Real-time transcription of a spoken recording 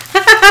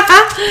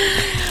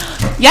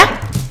Yeah?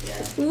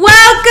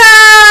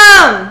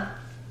 Welcome!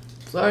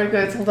 Sorry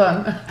guys, hold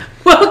on.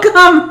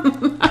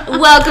 Welcome!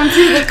 Welcome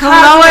to the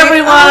Hello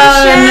everyone!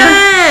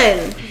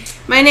 Ocean.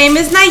 My name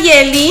is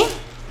Nayeli.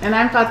 And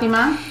I'm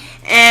Fatima.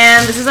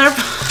 And this is our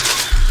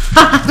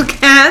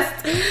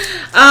podcast.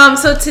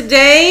 So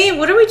today,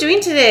 what are we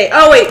doing today?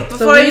 Oh wait,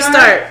 before you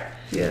start.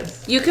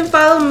 Yes. You can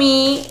follow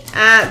me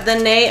at the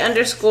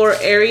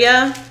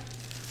Nay_area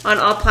on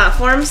all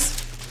platforms.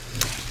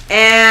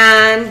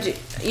 And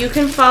you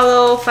can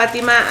follow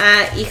Fatima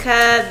at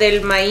Hija del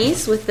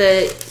Maíz with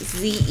the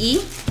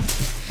ZE.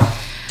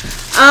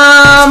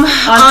 On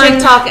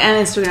TikTok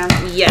and Instagram.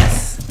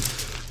 Yes.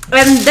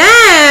 And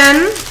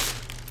then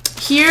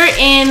here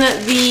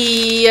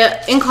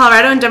in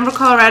Colorado, in Denver,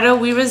 Colorado,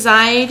 we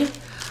reside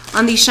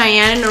on the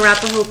Cheyenne and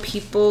Arapaho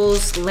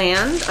people's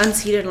land,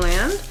 unceded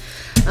land,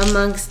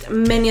 amongst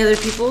many other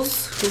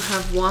peoples who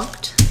have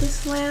walked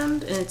this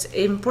land. And it's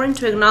important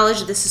to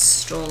acknowledge this is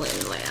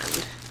stolen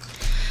land.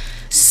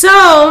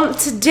 So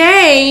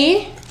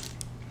today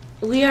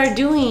we are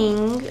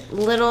doing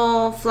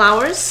little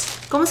flowers.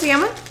 ¿Cómo se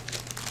llaman?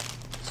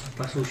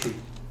 Cempasúchil.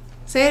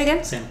 Say it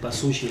again.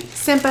 Cempasúchil.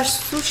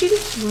 Cempasúchil.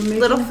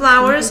 Little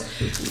flowers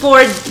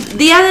for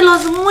Dia de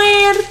los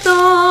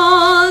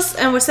Muertos.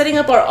 And we're setting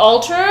up our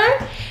altar.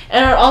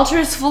 And our altar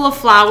is full of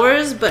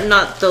flowers, but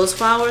not those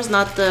flowers,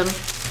 not the...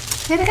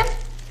 Say it again.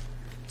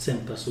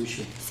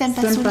 Cempasúchil.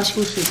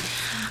 Cempasúchil.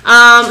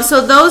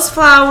 So those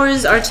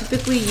flowers are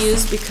typically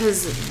used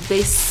because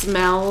they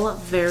smell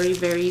very,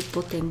 very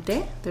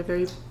potente. They're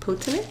very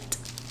potent.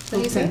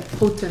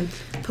 Potent.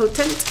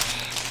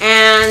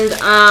 And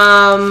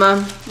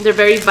they're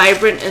very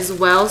vibrant as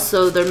well.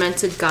 So they're meant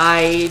to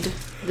guide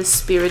the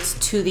spirits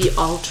to the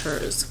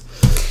altars.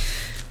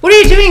 What are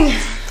you doing,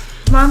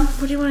 Mom?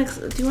 What do you want to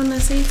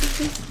say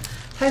something?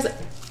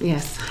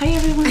 Yes. Hi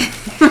everyone.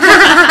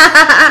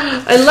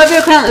 I love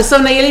your crown. So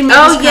Nayeli made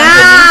Oh this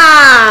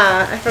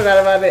yeah, I forgot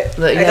about it.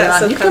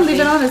 You can leave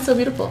it on. It's so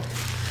beautiful.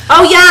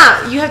 Oh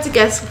yeah, you have to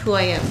guess who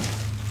I am.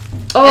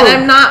 Oh, and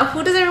I'm not.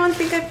 Who does everyone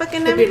think I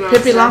fucking am?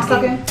 Pippi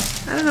Longstocking.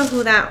 I don't know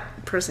who that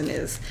person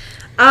is.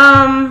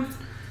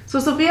 So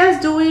Sophia's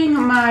doing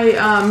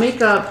my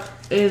makeup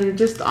in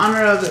just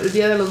honor of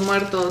Dia de los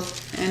Muertos,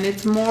 and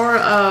it's more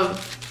of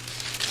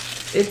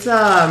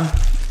 ¿cómo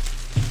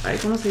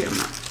se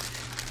llama?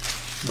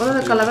 What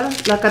are the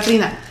calaveras? La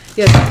Catrina.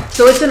 Yes.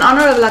 So it's in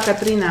honor of La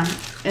Catrina.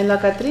 And La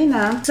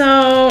Catrina.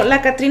 So La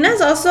Catrina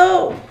is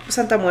also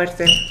Santa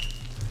Muerte.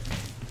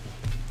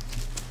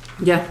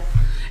 Yeah.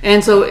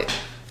 And so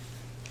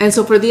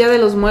for Dia de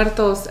los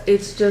Muertos,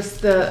 it's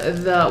just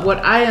the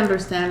what I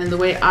understand and the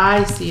way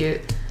I see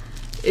it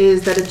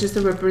is that it's just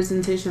a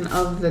representation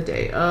of the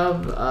day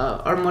of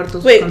our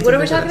muertos. Wait, what are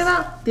we talking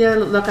about?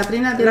 La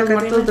Catrina, Dia de los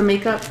Muertos, the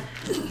makeup.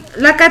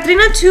 La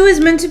Catrina too is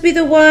meant to be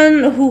the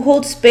one who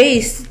holds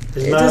space,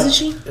 doesn't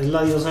she? Es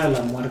la diosa de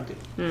la muerte.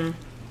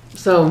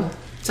 So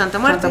Santa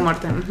Muerte.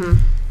 Mm-hmm.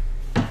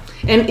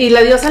 Y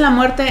la diosa de la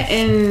muerte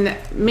en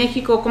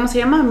México, ¿cómo se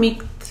llama?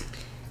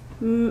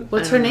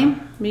 What's her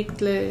name?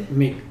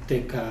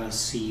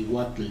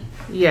 Mictecacihuatl.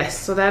 Yes,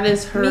 so that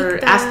is her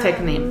Aztec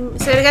name.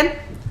 Say it again.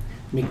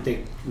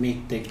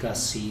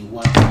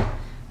 Mictecacihuatl.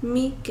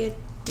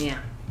 Yeah.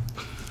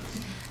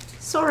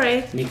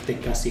 Sorry.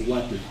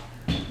 Mictecacihuatl.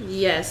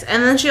 Yes,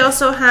 and then she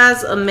also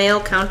has a male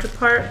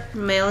counterpart,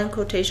 male in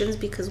quotations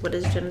because what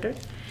is gender?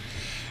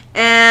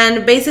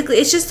 And basically,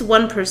 it's just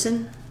one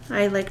person.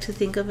 I like to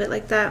think of it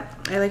like that.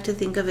 I like to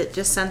think of it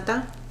just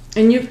Santa.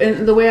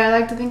 And the way I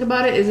like to think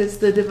about it is it's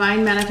the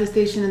divine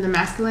manifestation in the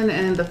masculine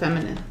and in the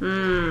feminine.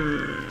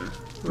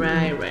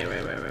 Right.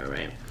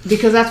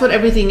 Because that's what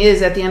everything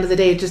is at the end of the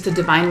day. Just a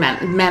divine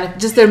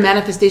just their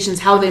manifestations,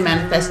 how they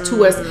manifest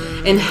to us,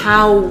 and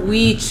how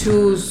we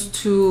choose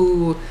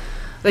to,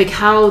 like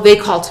how they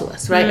call to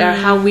us, right? Or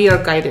how we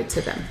are guided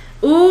to them.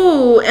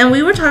 Ooh, and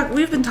we've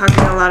been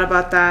talking a lot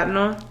about that,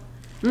 no?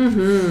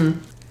 Mm-hmm.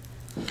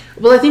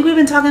 Well, I think we've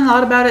been talking a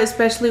lot about it,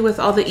 especially with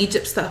all the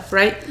Egypt stuff,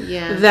 right?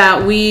 Yeah.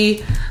 That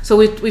we've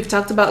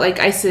talked about like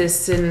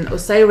Isis and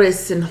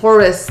Osiris and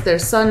Horus, their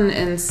son,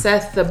 and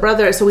Seth, the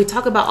brother. So we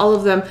talk about all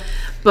of them,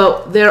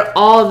 but they're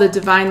all the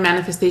divine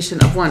manifestation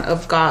of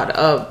God,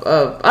 of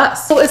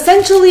us. So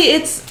essentially,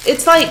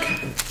 it's like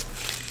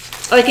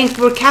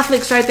we're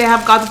Catholics, right? They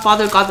have God the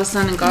Father, God the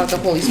Son, and God the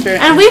Holy Spirit.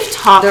 And we've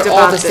talked about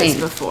all the this same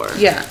before.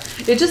 Yeah.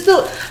 I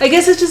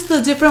guess it's just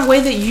the different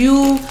way that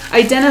you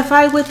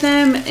identify with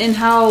them and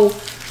how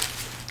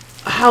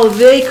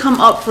they come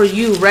up for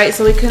you, right?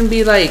 So it can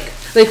be like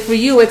for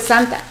you it's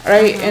Santa,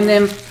 right? And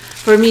then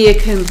for me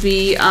it can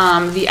be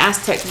the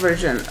Aztec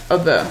version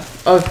of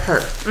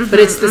her. But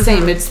it's the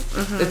same. It's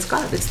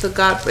God. It's the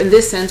God. In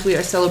this sense, we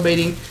are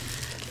celebrating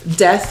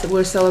death.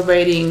 We're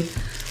celebrating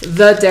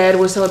the dead.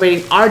 We're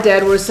celebrating our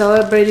dead. We're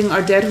celebrating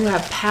our dead who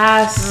have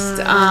passed.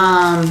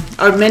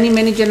 Our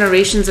many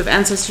generations of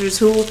ancestors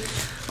who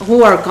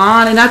are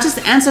gone, and not just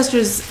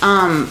ancestors,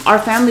 our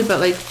family, but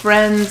like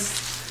friends,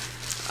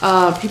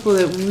 people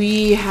that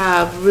we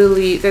have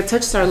really that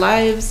touched our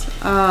lives,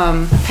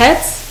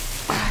 pets.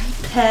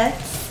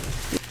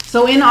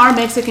 So in our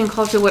Mexican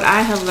culture, what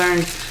I have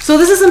learned, so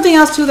this is something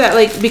else too, that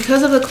like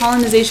because of the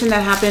colonization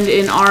that happened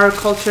in our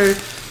culture,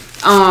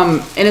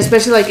 and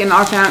especially like in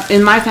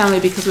my family,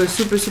 because we're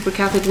super super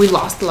Catholic, we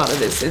lost a lot of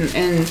this,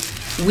 and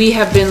we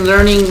have been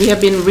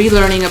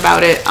relearning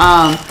about it.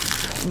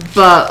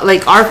 But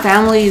like our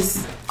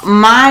families,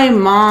 my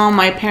mom,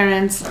 my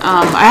parents,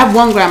 I have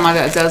one grandma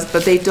that does,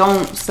 but they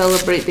don't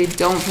celebrate, they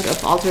don't put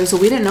up altars, so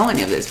we didn't know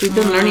any of this. We've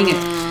been learning it.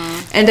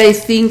 And I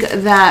think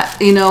that,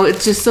 you know,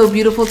 it's just so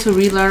beautiful to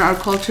relearn our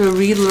culture,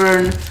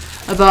 relearn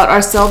about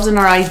ourselves and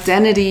our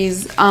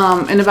identities,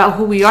 and about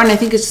who we are. And I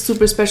think it's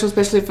super special,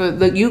 especially for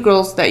you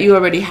girls, that you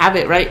already have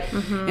it, right?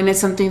 And it's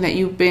something that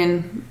you've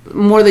been,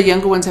 more the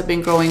younger ones have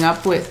been growing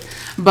up with.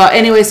 But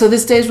anyway, so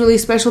this day is really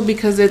special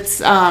because it's,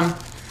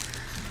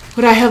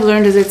 what I have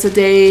learned is it's a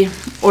day,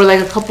 or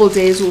like a couple of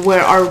days,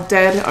 where our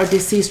dead, our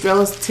deceased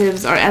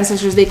relatives, our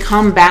ancestors, they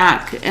come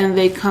back and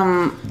they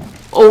come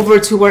over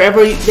to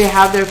wherever they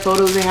have their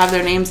photos, they have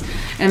their names,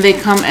 and they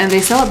come and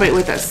they celebrate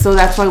with us. So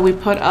that's why we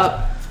put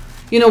up,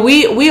 you know,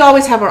 we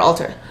always have our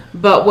altar,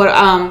 but what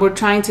we're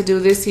trying to do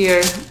this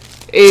year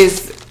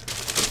is,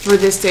 for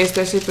this day,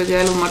 especially for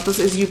Dia de los Muertos,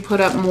 is you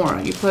put up more.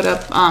 You put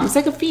up, it's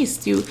like a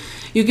feast. You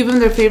give them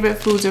their favorite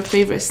foods, their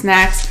favorite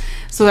snacks,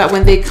 so that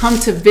when they come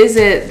to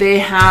visit,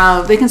 they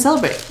can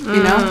celebrate,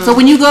 you know? So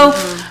when you go,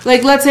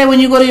 like, let's say when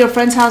you go to your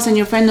friend's house and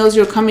your friend knows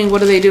you're coming, what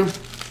do?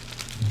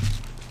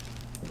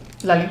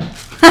 Lali.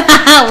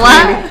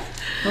 What?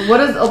 What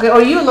is, okay,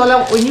 or you,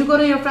 Lola, when you go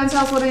to your friend's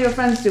house, what do your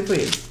friends do for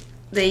you?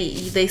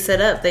 They set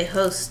up, they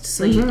host,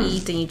 so you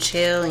eat and you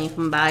chill and you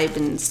can vibe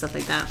and stuff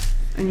like that.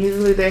 And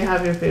usually they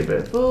have your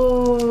favorite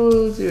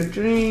foods, your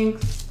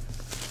drinks.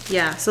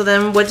 Yeah, so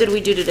then what did we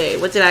do today?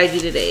 What did I do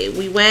today?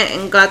 We went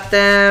and got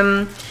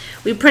them,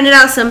 we printed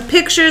out some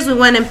pictures, we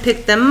went and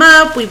picked them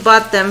up, we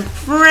bought them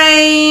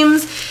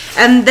frames,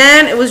 and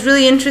then it was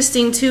really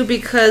interesting too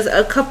because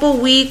a couple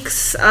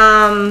weeks,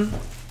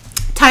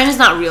 time is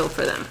not real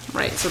for them,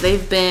 right? So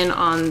they've been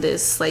on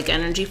this like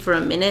energy for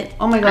a minute.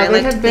 Oh my god,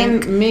 they have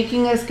been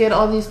making us get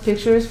all these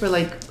pictures for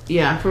like,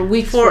 for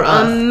weeks. For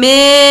a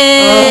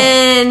minute.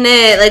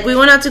 Like we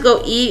went out to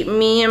go eat,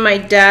 me and my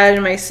dad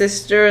and my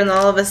sister, and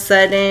all of a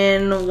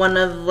sudden one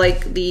of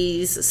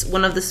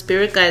the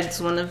spirit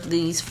guides, one of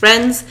these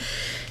friends,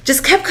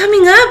 just kept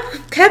coming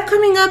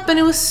up, and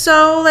it was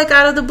so like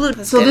out of the blue.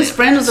 So this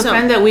friend was a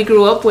friend that we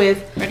grew up with.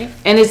 Ready?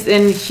 And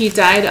he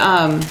died.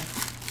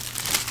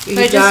 He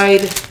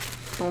died.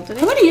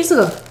 How many years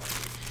ago?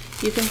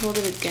 You can hold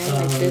it again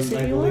like this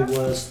if you want. I believe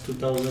it was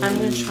 2000. I'm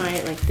gonna try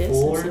it like this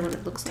and see what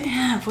it looks like.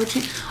 Damn,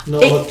 14. No,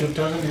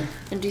 2000.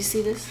 And do you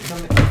see this?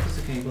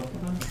 Okay,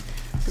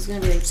 It's gonna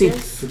be like Sí.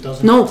 this.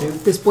 2002. No,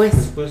 después.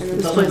 Después, And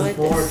then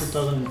 2004, like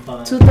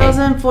 2005.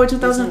 2004,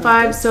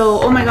 2005.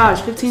 So, oh my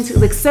gosh,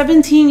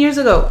 17 years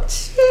ago.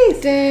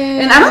 Jeez.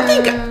 Damn. And I don't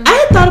think I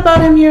had thought about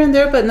him here and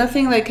there, but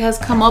nothing like has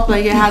come up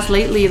like it has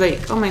lately.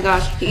 Like, oh my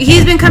gosh,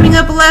 He's been coming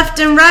up left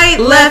and right,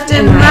 left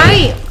and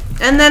right.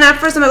 And then at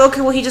first I'm like,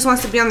 okay, well he just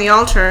wants to be on the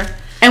altar.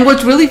 And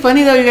what's really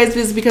funny though, you guys,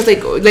 is because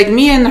like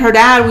me and her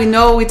dad,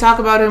 we talk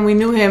about him, we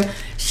knew him.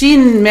 She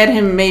met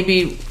him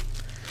maybe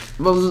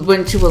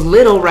when she was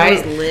little,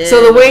 right?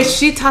 So the way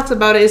she talks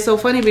about it is so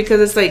funny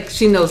because it's like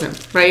she knows him,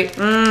 right?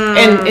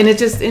 And it's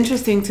just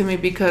interesting to me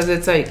because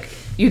it's like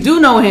you do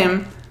know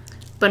him,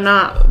 but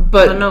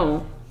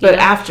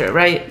after,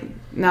 right?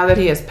 Now that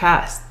he has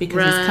passed,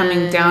 because he's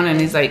coming down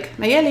and he's like,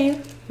 Nayeli.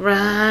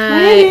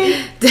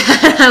 Right.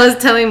 Dad, I was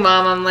telling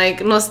Mom, I'm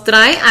like, nos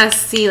trae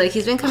así. Like,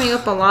 he's been coming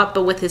up a lot,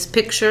 but with his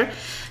picture,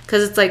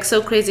 because it's like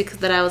so crazy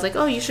that I was like,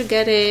 oh, you should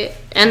get it.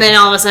 And then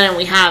all of a sudden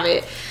we have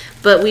it.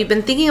 But we've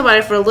been thinking about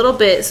it for a little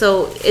bit,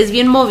 so it's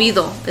bien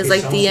movido. It's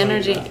like the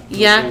energy.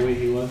 Yeah.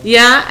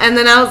 Yeah. And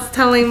then I was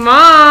telling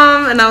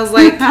Mom, and I was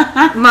like,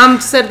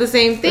 Mom said the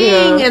same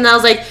thing. Yeah. And I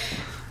was like,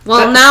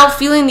 well, now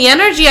feeling the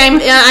energy,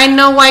 I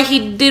know why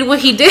he did what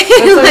he did.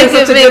 Like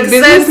it makes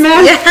sense.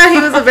 Yeah, he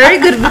was a very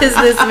good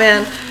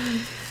businessman.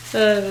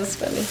 It was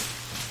funny.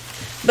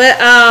 But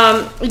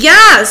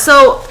yeah,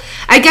 so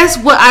I guess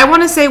what I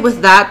want to say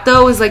with that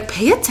though is like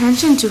pay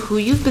attention to who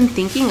you've been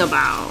thinking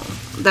about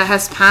that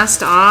has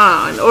passed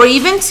on, or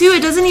even too,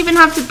 it doesn't even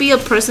have to be a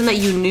person that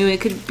you knew. It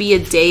could be a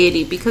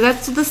deity, because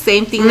that's the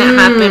same thing that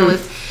happened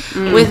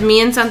with me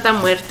and Santa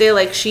Muerte.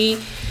 Like she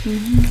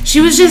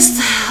was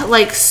just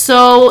like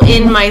so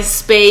in my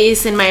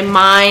space, in my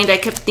mind. I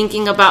kept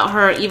thinking about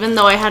her even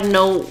though I had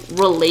no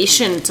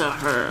relation to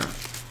her.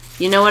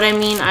 You know what I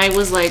mean? I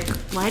was like,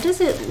 why does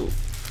it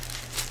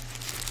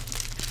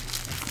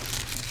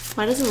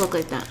look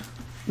like that?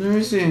 Let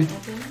me see.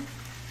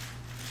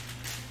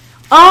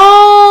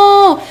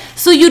 Oh,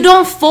 so you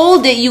don't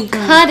fold it, you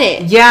cut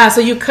it. Yeah,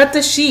 so you cut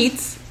the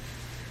sheets.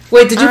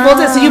 Wait, did you fold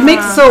it? So you make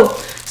so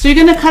you're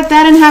gonna cut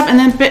that in half and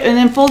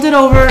then fold it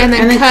over and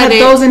then cut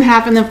those in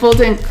half and then fold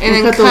it and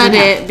then cut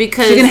it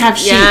because so you're gonna have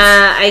sheets.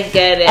 Yeah, I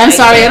get it. I'm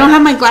sorry, I don't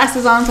have my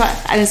glasses on, so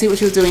I didn't see what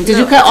she was doing. Did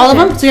you cut all of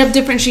them? So you have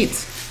different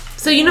sheets.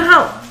 So you know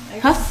how?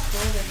 Huh?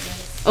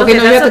 Okay,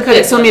 no, you have to cut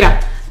it. So mira,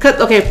 put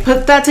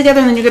that together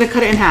and then you're gonna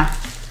cut it in half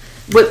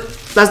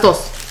with las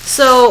dos.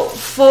 So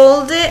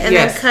fold it and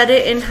Yes. then cut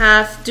it in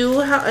half.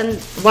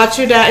 And Watch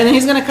your dad, and then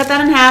he's gonna cut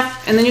that in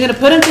half, and then you're gonna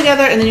put them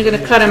together, and then you're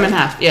gonna cut them in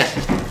half. Yeah.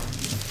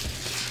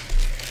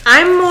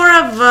 I'm more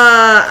of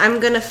a, I'm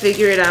gonna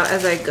figure it out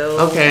as I go.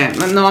 Okay.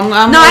 No, I'm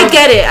No, I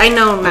get it. I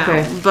know now,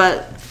 Okay.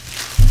 but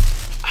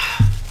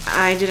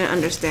I didn't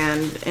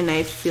understand, and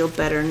I feel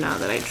better now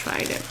that I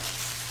tried it.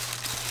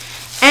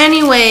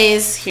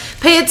 Anyways,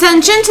 pay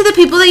attention to the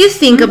people that you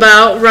think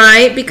about,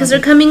 right? Because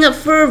they're coming up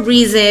for a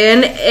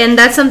reason, and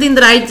that's something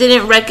that I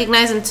didn't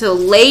recognize until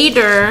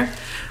later,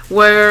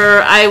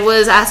 where I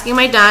was asking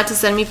my dad to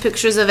send me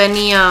pictures of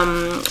any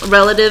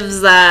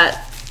relatives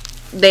that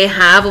they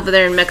have over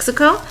there in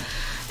Mexico.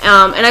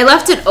 And I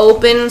left it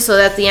open so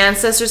that the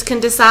ancestors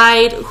can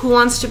decide who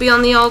wants to be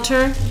on the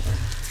altar.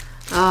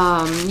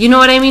 You know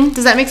what I mean?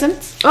 Does that make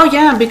sense? Oh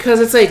yeah,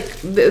 because it's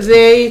like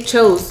they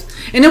chose,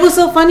 and it was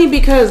so funny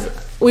because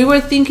we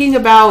were thinking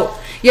about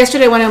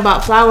yesterday when I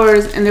bought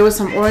flowers, and there was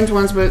some orange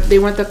ones, but they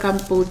weren't the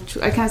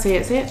I can't say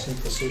it. Say it.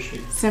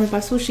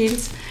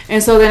 Cempasúchil.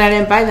 And so then I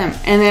didn't buy them,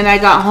 and then I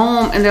got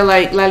home, and they're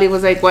like, Lali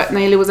was like, what?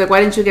 Naili was like,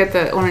 why didn't you get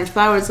the orange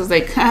flowers? I was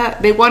like,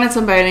 they wanted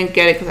some, but I didn't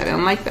get it because I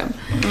didn't like them.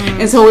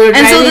 And so we were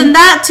driving. And so then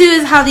that too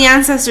is how the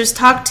ancestors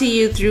talk to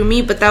you through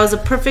me. But that was a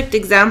perfect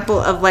example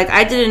of like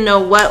I didn't know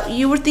what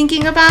you were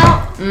thinking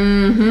about,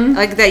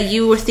 like that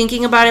you were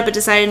thinking about it but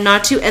decided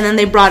not to, and then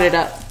they brought it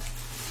up.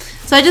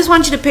 So I just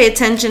want you to pay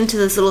attention to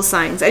those little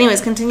signs.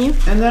 Anyways, continue.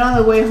 And then on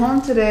the way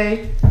home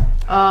today,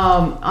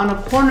 on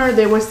a corner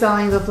they were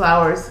selling the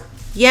flowers.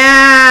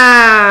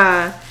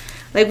 Yeah,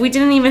 like we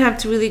didn't even have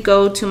to really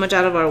go too much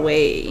out of our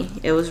way.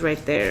 It was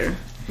right there.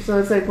 So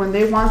it's like when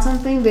they want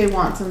something, they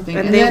want something.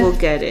 And they will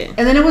get it.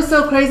 And then it was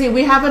so crazy.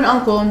 We have an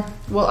uncle.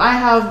 Well, I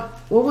have,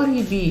 what would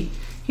he be?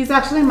 He's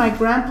actually my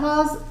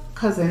grandpa's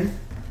cousin.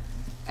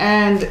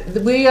 And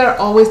we are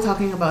always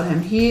talking about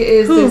him. He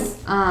is this,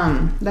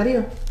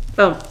 Dario.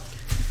 Oh.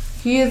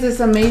 He is this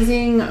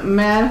amazing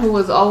man who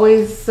was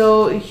always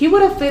so, he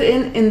would have fit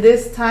in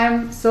this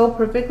time so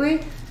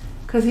perfectly.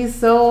 Because he's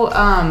so,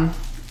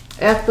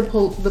 F the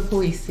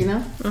police, you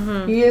know?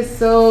 Mm-hmm. He is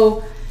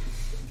so...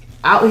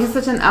 he's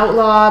such an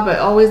outlaw, but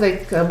always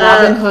like a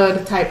Robin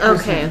Hood type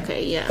person.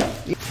 Okay, yeah.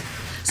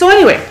 So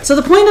anyway, so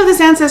the point of this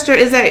ancestor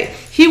is that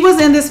he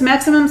was in this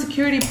maximum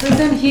security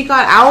prison. He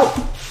got out,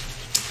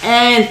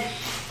 and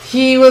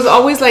he was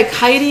always like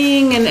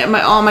hiding, and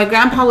my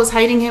grandpa was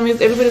hiding him.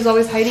 Everybody was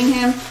always hiding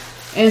him,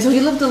 and so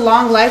he lived a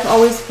long life,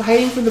 always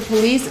hiding from the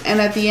police. And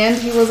at the end,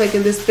 he was like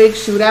in this big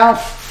shootout,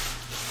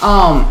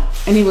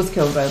 and he was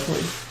killed by the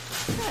police.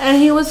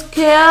 And he was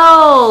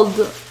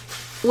killed.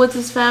 With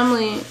his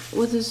family,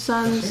 with his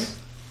sons.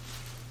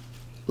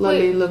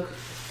 Lovely, look.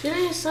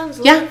 Didn't his sons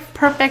live? Yeah,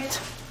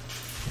 perfect.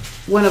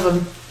 One of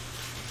them.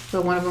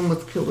 So one of them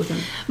was killed with him.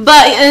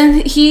 But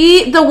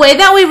the way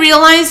that we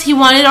realized he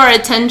wanted our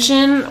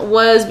attention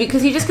was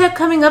because he just kept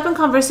coming up in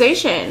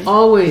conversation.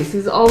 Always.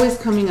 He's always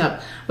coming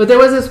up. But there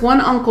was this one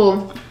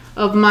uncle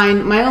of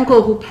mine, my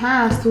uncle who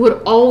passed, who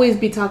would always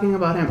be talking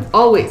about him.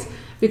 Always.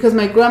 Because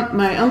my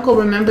uncle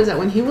remembers that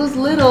when he was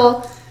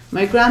little...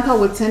 My grandpa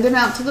would send him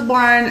out to the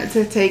barn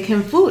to take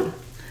him food.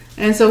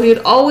 And so he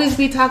would always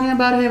be talking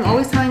about him,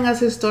 always telling us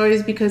his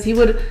stories because he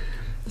would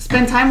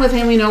spend time with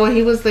him, you know, when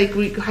he was like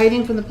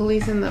hiding from the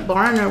police in the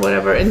barn or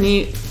whatever. And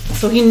he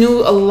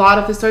knew a lot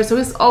of his stories. So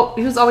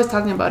he was always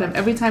talking about him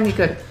every time he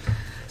could.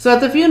 So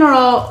at the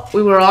funeral,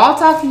 we were all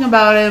talking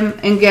about him.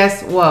 And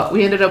guess what?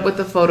 We ended up with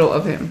a photo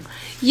of him.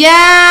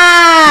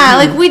 Yeah.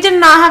 Like we did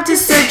not have to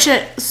search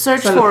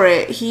for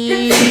it.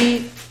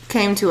 He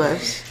came to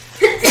us.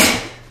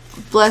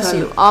 Bless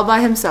you, all by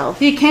himself.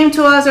 He came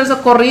to us. There's a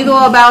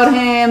corrido about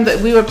him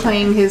that we were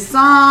playing his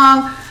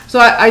song. So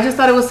I just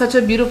thought it was such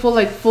a beautiful,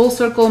 like, full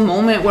circle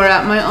moment where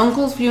at my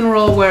uncle's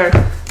funeral, where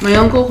my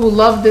uncle who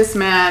loved this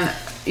man,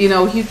 you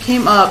know, he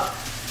came up,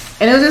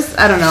 and it was just,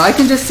 I don't know, I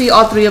can just see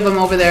all three of them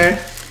over there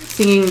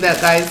singing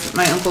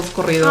my uncle's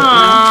corrido.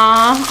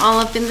 Aww, you know? All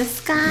up in the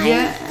sky.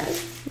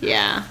 Yes.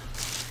 Yeah,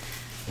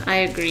 I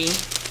agree.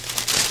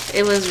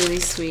 It was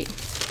really sweet.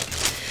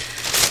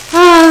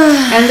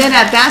 And then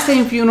at that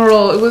same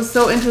funeral, it was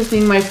so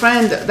interesting. My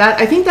friend,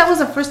 I think that was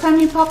the first time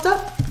he popped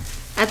up.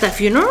 At that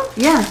funeral?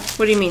 Yeah.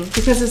 What do you mean?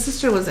 Because his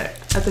sister was there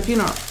at the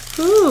funeral.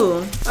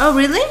 Ooh. Oh,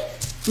 really?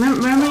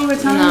 Remember you were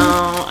telling me?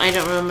 No, I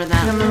don't remember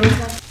that. You remember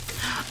that?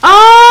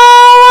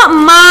 Oh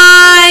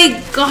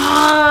my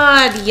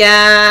God!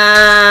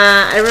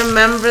 Yeah, I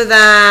remember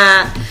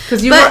that.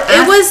 Because you were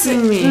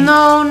asking me.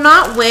 No,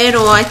 not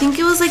Güero. I think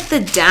it was like the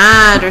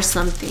dad or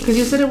something. Because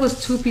you said it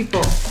was two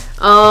people.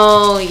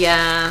 Oh,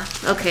 yeah.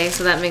 Okay,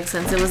 so that makes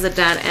sense. It was the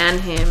dad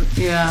and him.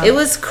 Yeah. It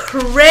was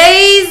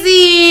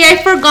crazy. I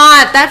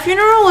forgot. That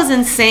funeral was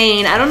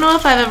insane. I don't know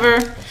if I've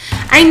ever...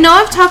 I know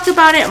I've talked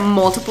about it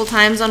multiple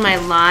times on my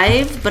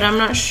live, but I'm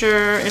not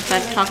sure if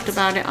I've talked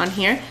about it on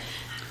here.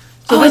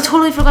 So I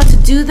totally forgot to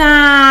do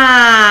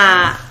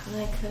that.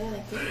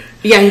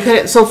 Yeah, you cut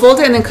it. So fold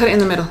it and then cut it in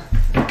the middle.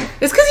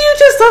 It's because you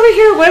just over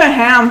here went a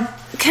ham.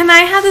 Can I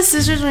have the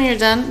scissors when you're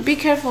done? Be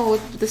careful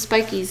with the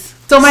spikies.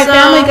 So my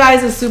family,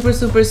 guys, is super,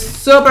 super,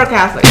 super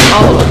Catholic.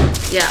 All of them.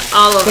 Yeah,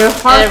 all of They're them.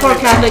 hardcore Everybody.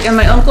 Catholic, and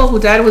my uncle, who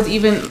died, was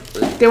even.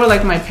 They were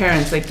like my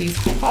parents, like these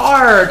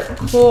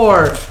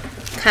hardcore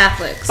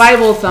Catholics.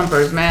 Bible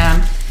thumpers,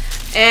 man.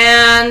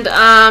 And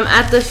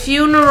at the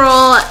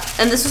funeral,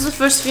 and this was the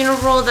first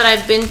funeral that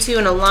I've been to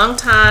in a long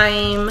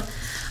time,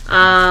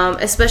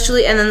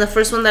 especially, and then the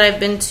first one that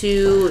I've been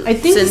to. I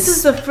think this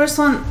is the first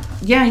one.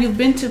 Yeah, you've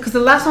been to, because the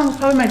last one was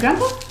probably my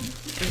grandpa. I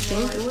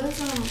think. It was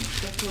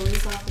the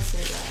police officer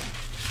that.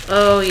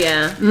 Oh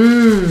yeah.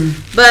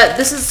 But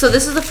this is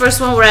the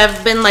first one where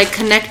I've been like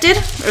connected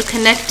or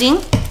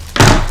connecting.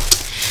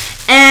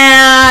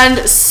 And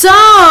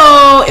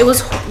so it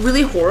was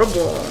really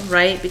horrible,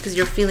 right? Because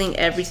you're feeling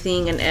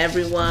everything and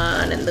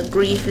everyone, and the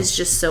grief is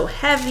just so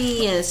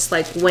heavy, and it's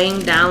like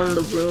weighing down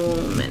the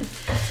room, and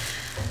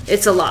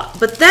it's a lot.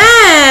 But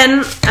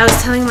then I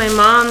was telling my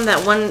mom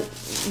that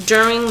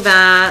during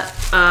that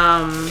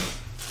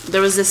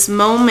there was this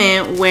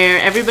moment where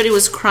everybody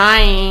was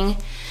crying,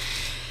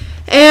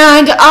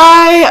 and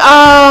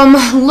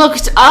I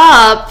looked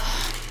up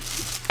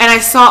and I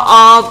saw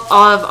all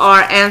of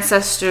our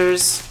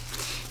ancestors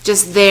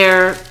just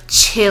there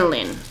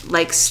chilling,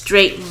 like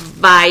straight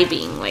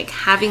vibing, like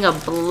having a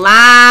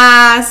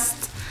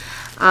blast,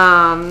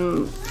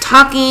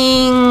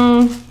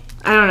 talking,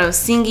 I don't know,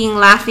 singing,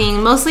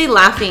 laughing, mostly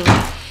laughing.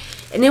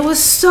 And it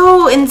was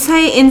so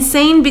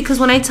insane because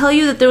when I tell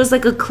you that there was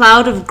like a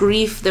cloud of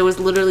grief, there was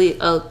literally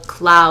a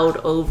cloud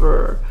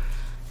over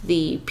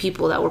the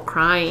people that were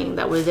crying,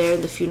 that were there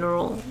in the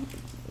funeral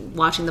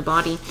watching the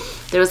body.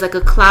 There was like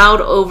a cloud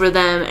over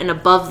them, and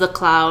above the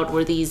cloud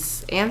were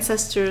these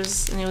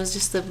ancestors, and it was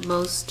just it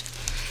was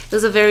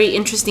a very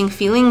interesting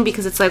feeling,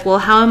 because it's like, well,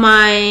 how am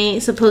I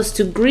supposed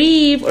to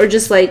grieve or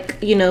just like,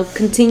 you know,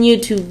 continue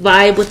to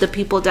vibe with the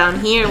people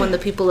down here when the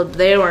people up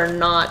there are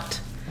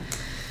not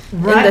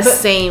in the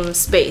same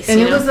space? And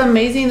you it know? was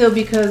amazing though,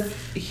 because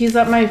he's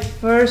like my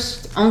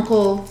first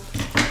uncle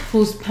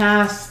who's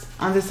passed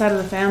on this side of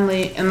the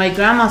family, and my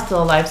grandma's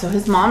still alive, so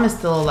his mom is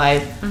still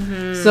alive.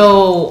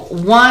 So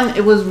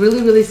it was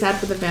really, really sad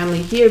for the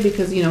family here,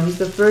 because, you know, he's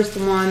the first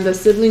one, the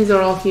siblings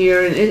are all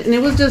here, and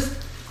it was just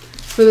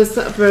for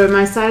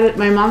my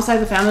mom's side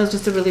of the family, it was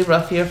just a really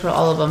rough year for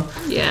all of them.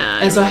 Yeah.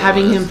 And so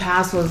having him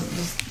pass was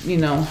just, you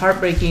know,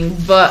 heartbreaking,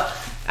 but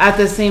at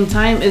the same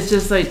time, it's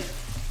just like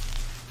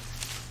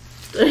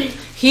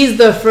he's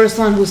the first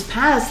one who's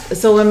passed.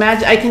 So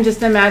I can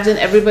just imagine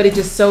everybody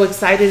just so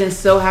excited and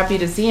so happy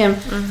to see him,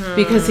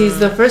 because he's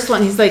the first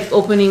one. He's like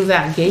opening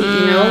that gate,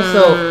 you know?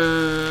 So,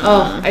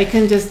 I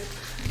can just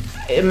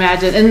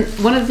imagine. And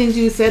one of the things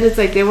you said is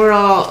like they were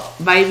all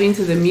vibing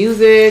to the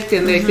music,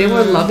 and they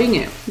were loving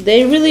it.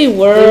 They really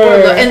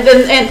were.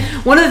 And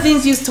one of the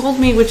things you told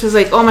me, which was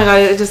like, oh my God,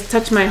 it just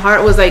touched my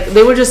heart, was like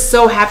they were just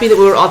so happy that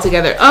we were all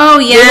together. Oh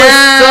yeah. They were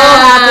so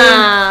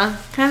happy.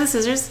 Can I have the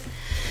scissors?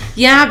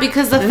 Yeah,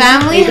 because the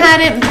family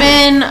hadn't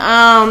been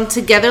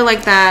together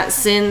like that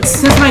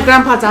since my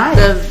grandpa died.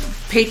 The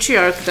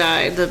patriarch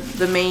died.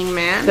 The main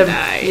man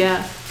died.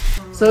 Yeah.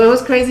 So it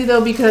was crazy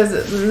though, because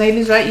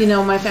Nayli's right. You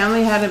know, my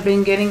family hadn't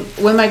been getting.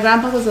 When my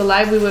grandpa was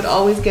alive, we would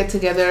always get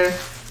together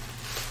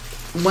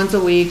once a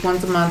week,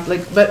 once a month.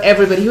 But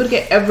he would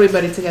get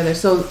everybody together.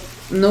 So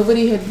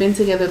nobody had been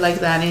together like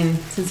that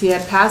since he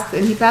had passed,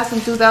 and he passed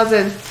in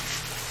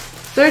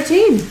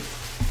 2013.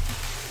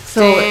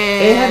 So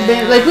it had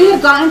been like we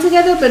had gotten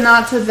together, but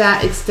not to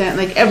that extent.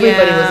 Like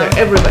everybody was there,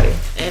 everybody.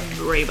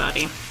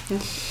 Yeah.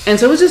 And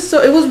so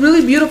it was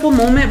really beautiful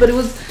moment, but it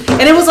was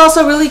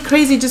also really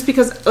crazy, just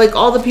because like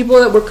all the people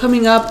that were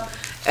coming up,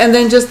 and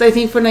then just I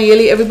think for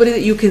Nayeli, everybody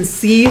that you can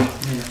see.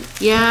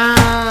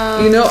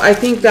 Yeah. You know, I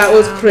think that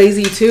was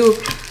crazy too.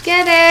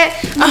 Get it?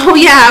 Oh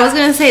yeah, I was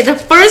gonna say the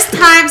first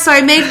time. So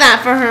I made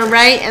that for her,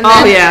 right? And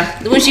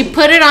then when she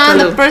put it on,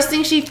 the first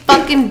thing she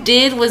fucking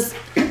did was,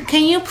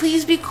 can you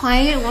please be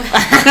quiet?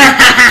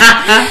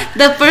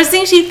 The first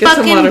thing she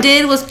fucking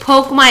did was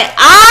poke my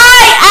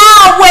eye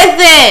out with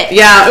it.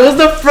 Yeah, it was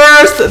the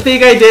first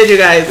thing I did, you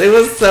guys. It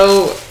was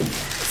so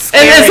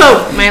scary. And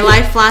so my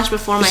life flashed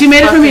before my. She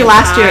made it for me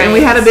last eyes. year, and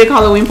we had a big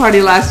Halloween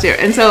party last year,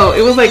 and so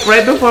it was like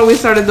right before we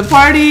started the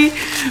party,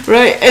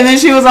 right? And then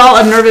she was all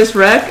a nervous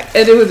wreck,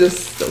 and it was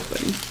just so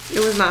funny.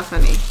 It was not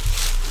funny.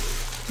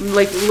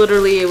 Like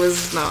literally, it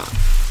was not.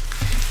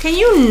 Can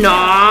you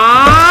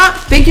not?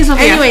 Thank you,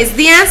 Sophia. Anyways,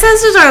 the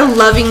ancestors are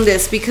loving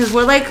this, because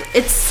we're like,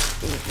 it's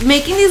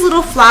making these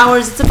little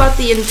flowers. It's about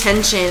the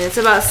intention. It's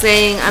about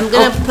saying, I'm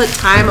gonna put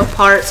time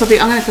apart. Sophia,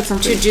 I'm gonna cut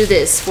something to do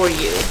this for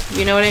you.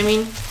 You know what I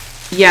mean?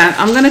 Yeah,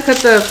 I'm gonna cut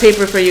the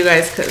paper for you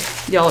guys, because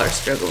y'all are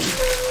struggling.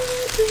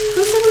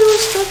 Who said we were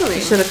struggling?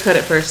 You should have cut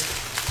it first.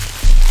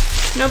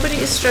 Nobody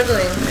is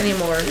struggling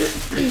anymore.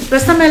 I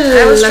was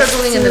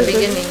struggling in the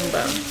beginning,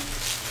 but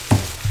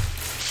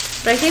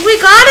I think we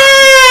got it!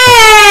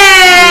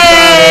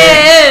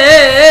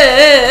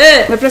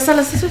 ¿Me presta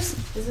las scissors?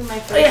 This is my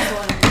first one.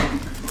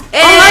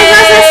 Hey. Oh my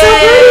gosh, that's so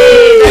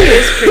pretty! That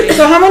is pretty.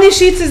 So how many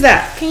sheets is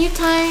that? Can you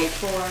tie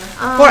 4.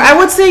 4. I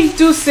would say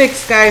do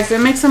 6, guys. It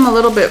makes them a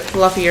little bit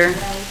fluffier. Yeah,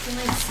 you can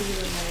like see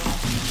them there.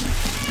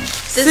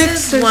 This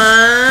Six is or- 1,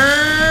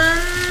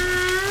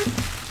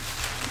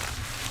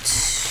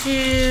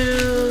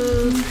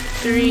 2,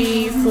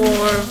 3, 4.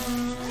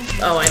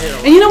 Oh, I didn't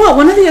know. And you know what?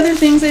 One of the other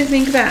things I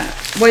think that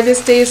why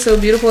this day is so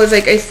beautiful is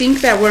like I think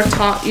that we're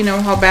taught, you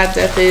know, how bad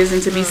death is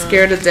and to be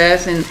scared of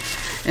death and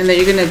that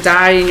you're gonna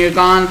die and you're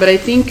gone. But I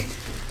think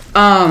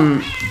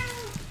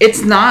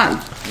it's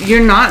not.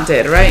 You're not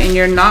dead, right? And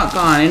you're not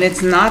gone, and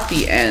it's not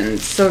the end.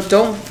 So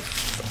don't.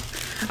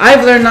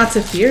 I've learned not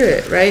to fear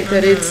it, right?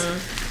 That it's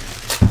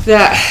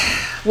that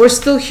we're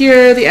still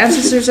here. The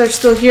ancestors are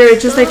still here.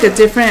 It's just like a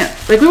different,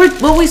 like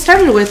what we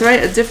started with,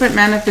 right? A different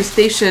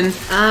manifestation of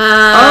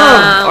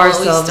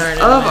ourselves,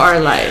 of our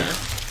life.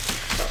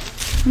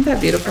 Isn't that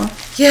beautiful?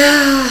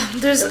 Yeah,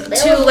 there's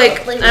two,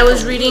 like, I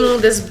was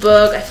reading this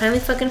book. I finally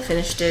fucking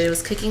finished it. It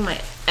was kicking my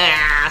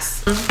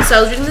ass. So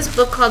I was reading this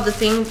book called The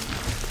Thing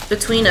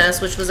Between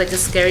Us, which was like a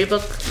scary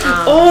book.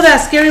 Oh,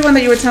 that scary one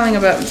that you were telling me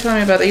about.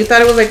 That you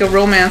thought it was like a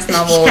romance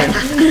novel.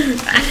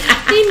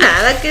 Y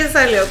nada que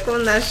salió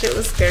con that shit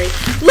was scary.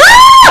 Look!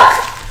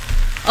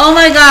 Oh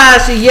my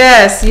gosh,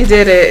 yes, you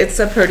did it. It's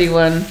a pretty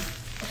one.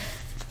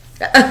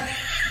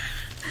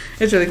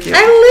 It's really cute.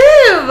 I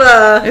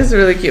live! It's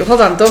really cute.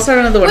 Hold on, don't start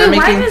another one. Wait,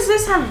 why does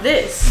this have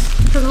this?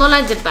 Because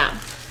Lola did that.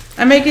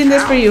 I'm making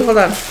this for you. Hold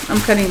on.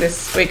 I'm cutting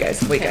this. Wait, guys.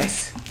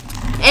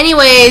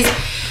 Anyways,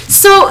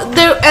 so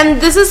there,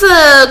 and this is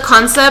a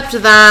concept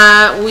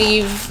that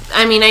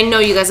I know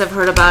you guys have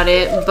heard about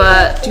it,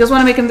 but Do you guys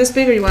want to make them this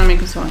big or you want to make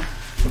them small?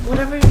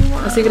 whatever you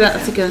want. Así que.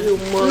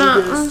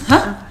 No.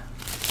 Huh?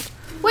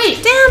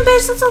 Wait, damn,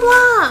 bitch, that's a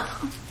lot.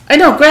 I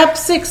know. Grab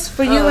 6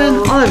 for you and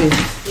all of you.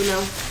 You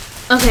know.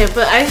 Okay,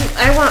 but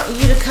I want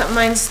you to cut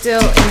mine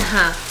still in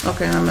half.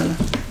 Okay,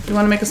 you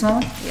want to make a small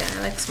one? Yeah,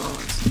 I like small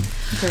ones.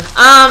 Okay.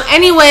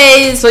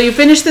 Anyways, So you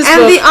finish this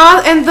and book.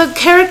 and the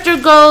character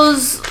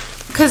goes,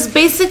 because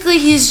basically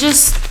he's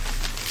just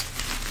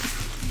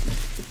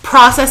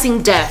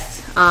processing death.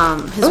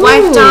 His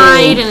wife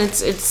died, and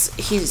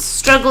he's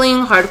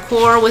struggling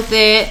hardcore with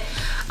it.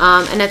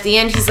 And at the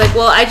end, he's like,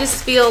 well, I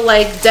just feel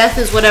like death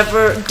is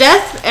whatever.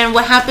 Death and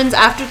what happens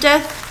after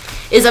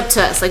death is up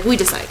to us. Like, we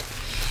decide.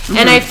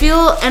 And I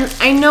feel, and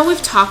I know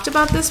we've talked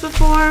about this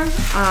before,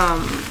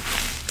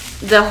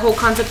 the whole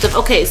concept of,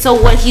 okay, so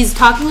what he's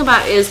talking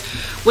about is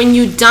when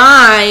you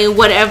die,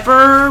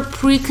 whatever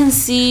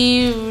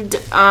preconceived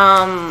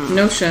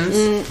Notions.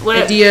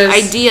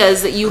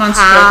 ideas that you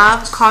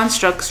have,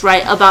 constructs,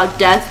 right, about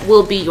death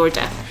will be your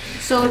death.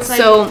 So it's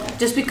like,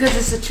 just because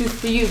it's the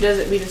truth for you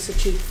doesn't mean it's the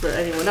truth for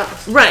anyone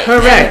else. Right.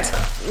 Correct.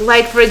 And,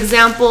 like, for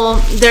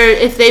example,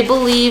 if they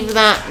believe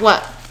that,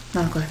 what?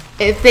 No, go ahead.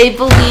 If they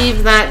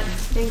believe that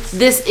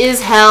this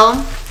is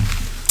hell,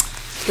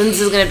 then this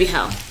is going to be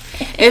hell.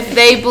 If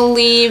they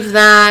believe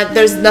that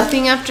there's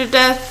nothing after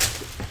death,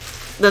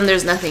 then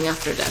there's nothing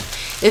after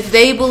death. If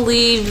they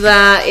believe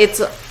that it's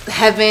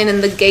heaven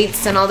and the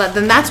gates and all that,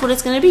 then that's what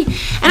it's going to be.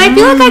 And I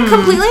feel like I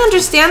completely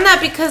understand that,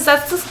 because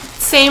that's the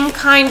same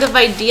kind of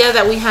idea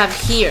that we have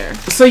here.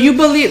 So you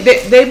believe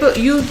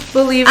you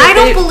believe? I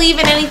don't believe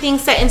in anything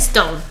set in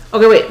stone.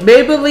 Okay, wait.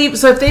 They believe.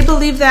 So if they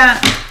believe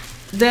that,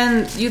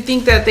 then you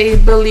think that they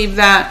believe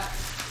that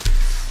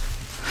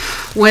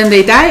when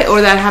they die, or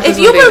that happens?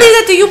 If you believe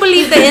that, do you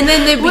believe that? And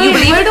then you Wait,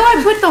 believe. where do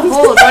I put the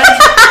hole?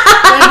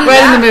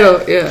 Right in the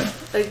middle. Yeah.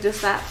 Like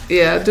just that.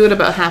 Yeah. Do it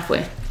about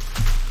halfway.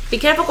 Be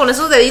careful con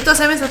esos deditos,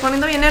 me estás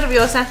poniendo bien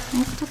nerviosa.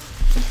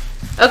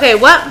 Okay,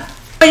 what?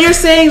 What you're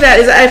saying that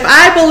is, if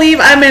I believe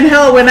I'm in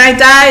hell when I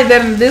die,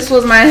 then this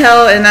was my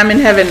hell and I'm in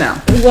heaven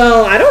now.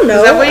 Well, I don't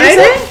know. Is that what you're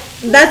saying?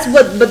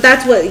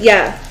 That's what,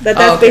 yeah. That's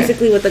okay.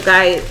 basically what the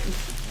guy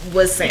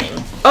was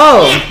saying.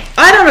 Oh,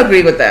 I don't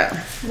agree with that.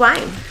 Why?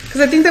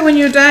 Because I think that when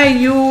you die,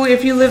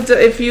 if you live.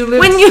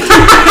 When you.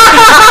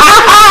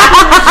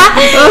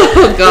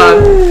 Oh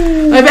God,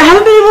 I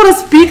haven't been able to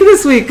speak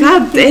this week.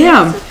 God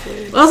damn.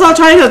 I was all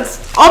trying to.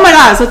 Oh my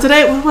God. So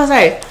today, what was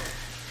I?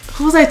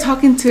 Who was I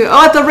talking to?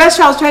 Oh, at the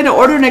restaurant, I was trying to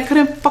order and I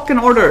couldn't fucking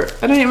order.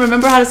 I don't even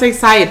remember how to say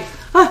side.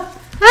 I'm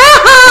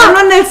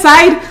on that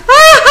side.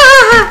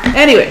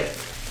 Anyway,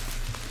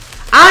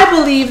 I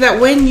believe that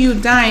when you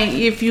die,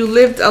 if you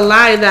lived a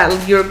lie,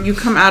 that you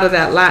come out of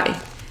that lie.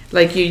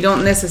 Like, you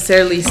don't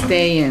necessarily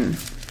stay in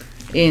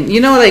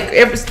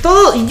like,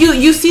 still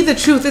you see the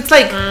truth. It's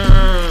like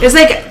it's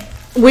like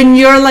when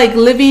you're like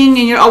living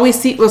and you're always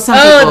people.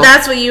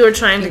 That's what you were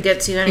trying to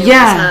get to. Anyway,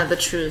 Yeah. It's not the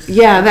truth.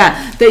 Yeah,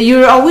 that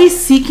you're always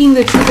seeking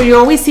the truth, or you're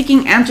always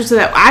seeking answers to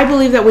that. I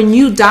believe that when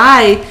you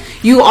die,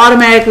 you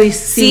automatically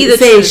say,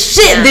 truth.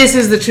 shit, Yeah. This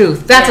is the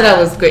truth. That's what I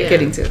was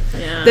getting to.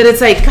 Yeah. That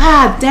it's like,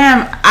 God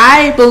damn,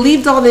 I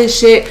believed all this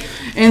shit,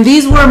 and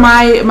these were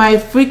my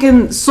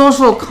freaking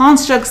social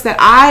constructs that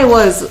I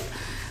was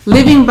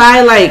living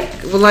by,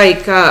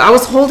 like I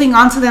was holding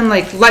on to them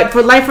like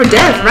for life or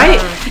death, right?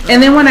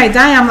 And then when I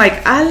die, I'm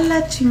like, a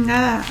la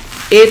chingada.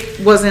 It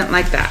wasn't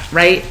like that,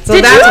 right? So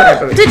that's what I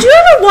believe. Did you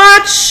ever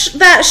watch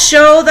that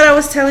show that I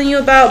was telling you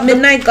about,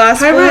 Midnight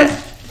Gospel? Pirate?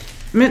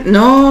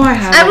 No, I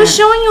haven't. I was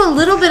showing you a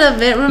little bit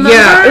of it, remember?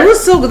 Yeah, it was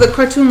so good. The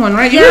cartoon one,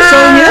 right? You were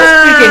showing me.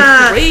 That's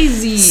freaking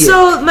crazy.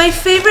 So, my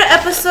favorite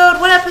episode,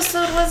 what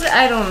episode was it?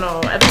 I don't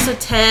know. Episode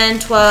 10,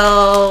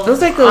 12. It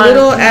was like a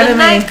little anime.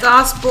 Midnight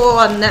Gospel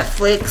on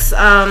Netflix.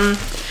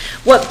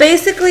 What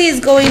basically is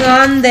going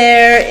on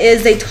there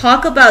is they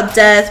talk about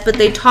death, but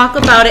they talk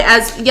about it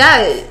as,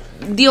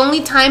 the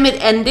only time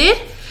it ended.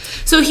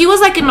 So he was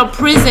like in a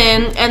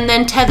prison, and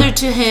then tethered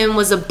to him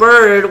was a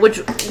bird,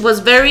 which was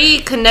very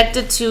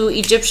connected to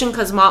Egyptian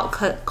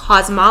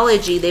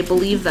cosmology. They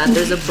believe that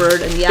there's a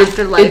bird in the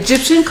afterlife.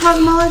 Egyptian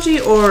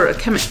cosmology or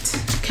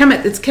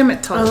Kemet? It's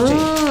Kemetology.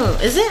 Oh,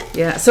 is it?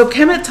 Yeah. So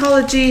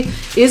Kemetology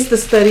is the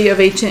study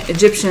of ancient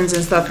Egyptians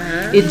and stuff.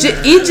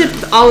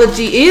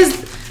 Egyptology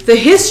is the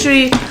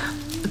history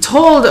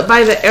told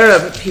by the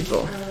Arab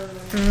people.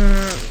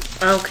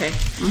 Okay.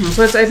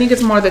 So I think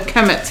it's more the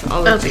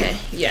Kemetology. Okay,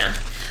 yeah.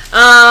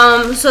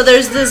 So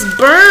there's this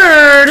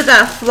bird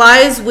that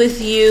flies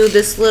with you,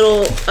 this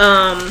little,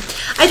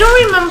 I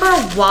don't remember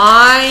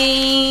why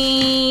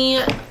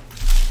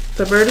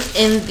The bird?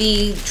 in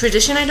the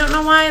tradition, I don't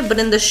know why, but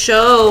in the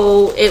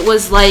show, it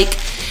was like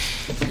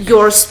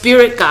your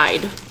spirit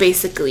guide,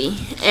 basically.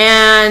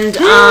 And,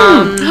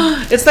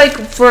 It's like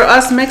for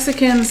us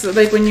Mexicans,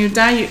 like when you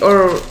die,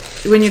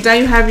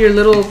 you have your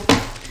little...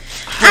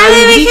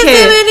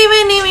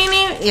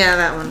 yeah,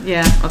 that one.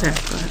 Yeah, okay,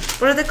 go ahead.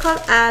 What are they called?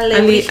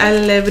 Alebrijes.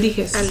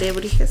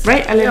 Alebrijes.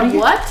 Right? Alebrije?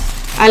 What?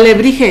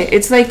 Alebrije.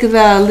 It's like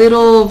the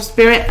little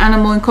spirit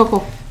animal in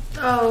Coco.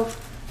 Oh.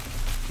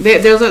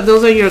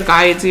 Those are your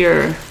guides,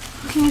 your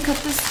Can you cut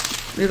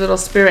this? little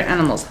spirit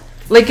animals.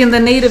 Like in the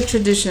native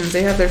traditions,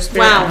 they have their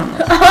spirit animals.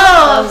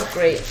 That was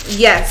great.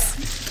 Yes.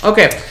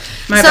 Okay,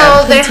 my So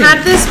bad. they Continue.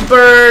 had this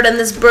bird, and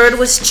this bird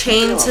was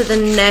chained to the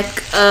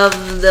neck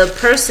of the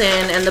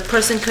person, and the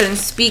person couldn't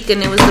speak,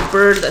 and it was the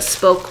bird that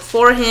spoke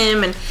for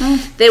him, and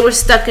they were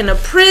stuck in a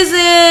prison,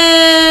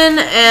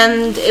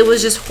 and it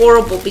was just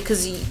horrible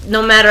because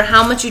no matter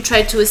how much you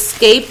tried to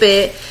escape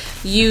it,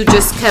 you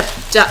just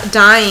kept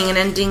dying and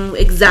ending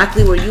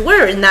exactly where you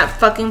were, in that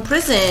fucking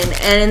prison.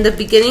 And in the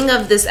beginning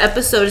of this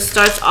episode, it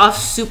starts off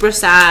super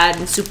sad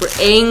and super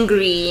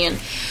angry and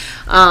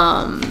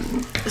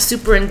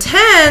super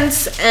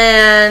intense,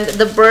 and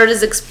the bird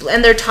is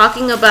and they're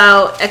talking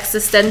about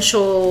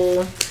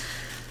existential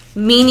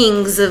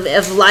meanings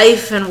of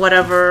life and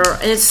whatever,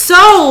 and it's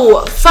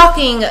so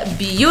fucking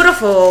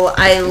beautiful.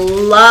 I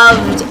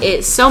loved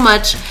it so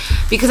much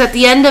because at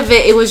the end of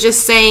it, it was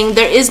just saying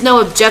there is no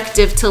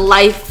objective to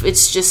life,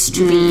 it's just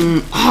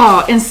stream.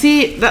 Oh, and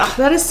see,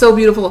 that is so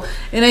beautiful.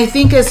 And I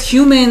think as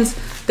humans,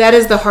 that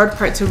is the hard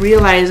part to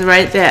realize,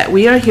 right? That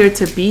we are here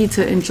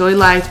to enjoy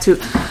life, to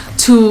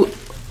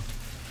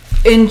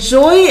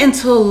enjoy and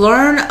to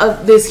learn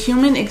of this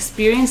human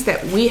experience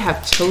that we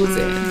have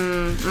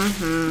chosen.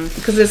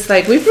 Because it's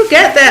like we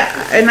forget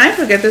that, and I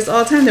forget this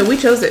all the time, that we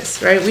chose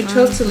this, right? We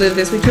chose to live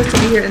this. We chose to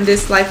be here in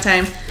this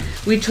lifetime.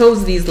 We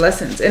chose these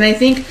lessons. And I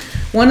think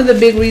one of the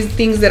big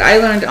things that I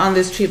learned on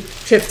this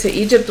trip to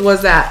Egypt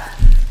was that,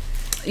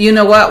 you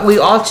know what, we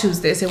all choose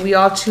this, and we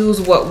all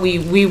choose what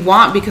we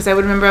want. Because I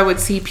would remember I would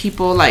see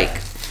people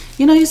like,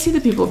 you see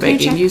the people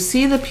begging, you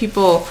see the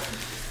people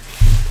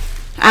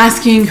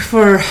asking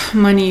for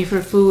money, for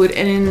food,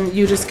 and then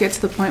you just get to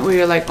the point where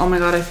you're like, oh my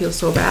god, I feel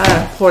so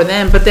bad for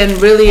them. But then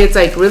really it's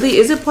like, really,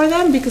 is it for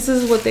them? Because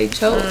this is what they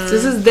chose.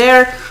 This is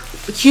their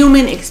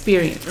human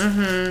experience.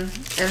 And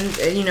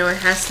it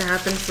has to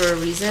happen for a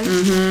reason.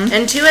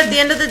 And two, at the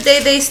end of the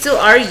day, they still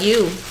are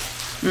you.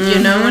 You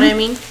know what I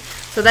mean?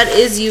 So that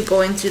is you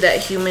going through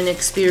that human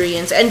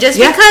experience. And just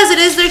because it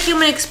is their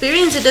human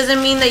experience, it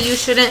doesn't mean that you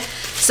shouldn't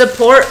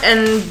support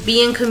and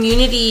be in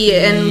community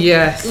and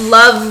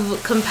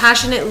love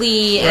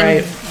compassionately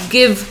and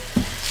give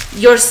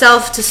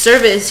yourself to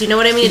service. You know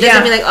what I mean? It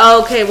doesn't mean like,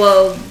 oh, okay,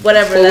 well,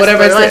 whatever. Well,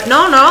 whatever. It's like,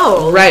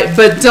 no. Right,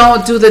 but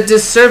don't do the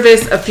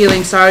disservice of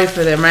feeling sorry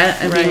for them, right?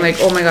 And being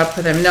like, oh my god,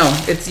 for them. No,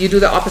 it's you do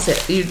the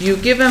opposite. You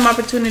give them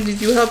opportunities,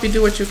 you help, you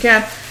do what you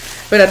can.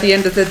 But at the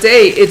end of the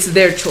day, it's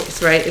their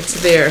choice, right? It's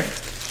their...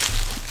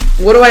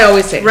 What do I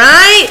always say?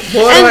 Right?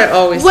 What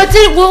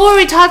were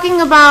we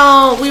talking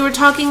about? We were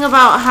talking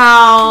about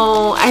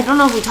how, I don't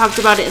know if we talked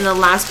about it in the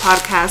last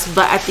podcast,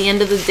 but at the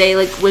end of the day,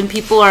 like when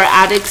people are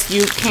addicts,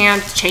 you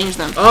can't change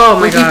them. Oh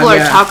my when god. When people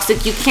are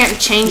toxic, you can't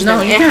change them.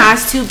 It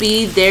has to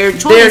be their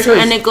choice.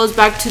 And it goes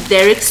back to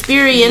their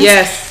experience,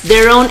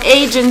 their own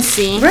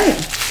agency.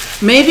 Right.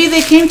 Maybe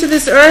they came to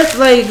this earth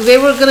like they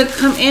were going to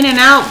come in and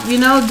out,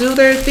 do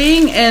their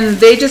thing, and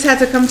they just had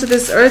to come to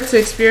this earth to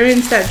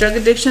experience that drug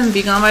addiction and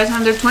be gone by the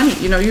time they're 20.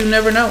 You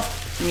never know.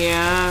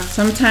 Yeah.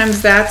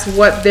 Sometimes that's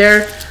what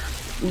they're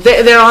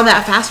on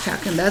that fast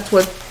track, and that's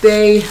what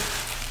they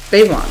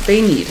want,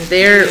 they need.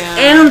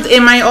 And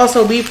it might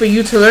also be for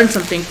you to learn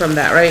something from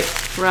that, right?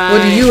 Right.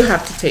 What do you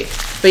have to take?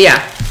 But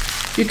yeah,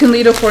 you can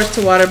lead a horse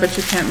to water, but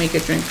you can't make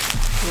it drink.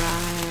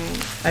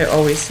 Right. I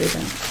always say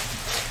that.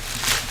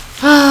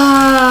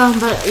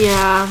 But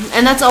yeah,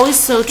 and that's always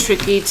so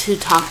tricky to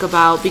talk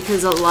about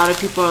because a lot of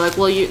people are like,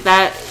 well,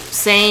 that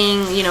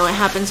saying, you know, it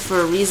happens for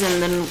a reason,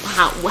 then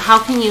how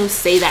can you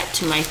say that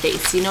to my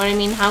face? You know what I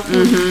mean? How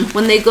can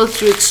when they go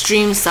through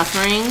extreme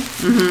suffering,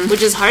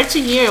 which is hard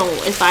to hear.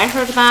 If I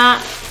heard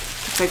that,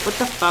 it's like, what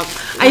the fuck?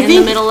 In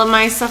the middle of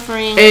my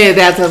suffering.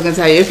 That's what I was gonna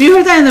tell you. If you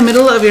heard that in the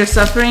middle of your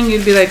suffering,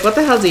 you'd be like, what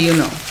the hell do you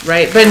know,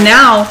 right? But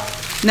now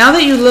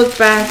that you look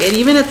back, and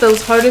even at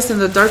those hardest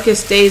and the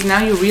darkest days,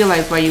 now you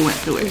realize why you went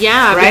through it.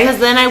 Yeah, right? because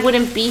then I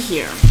wouldn't be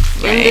here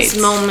in this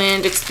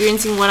moment,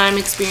 experiencing what I'm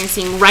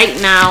experiencing right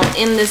now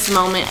in this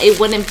moment. It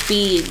wouldn't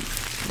be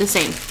the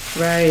same.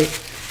 Right.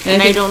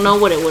 And I don't know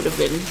what it would have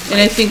been. And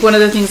I think one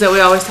of the things that we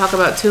always talk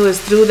about too is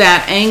through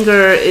that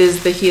anger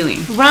is the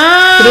healing.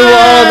 Right. Through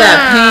all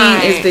that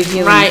pain is the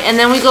healing. Right. And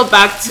then we go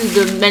back to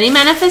the many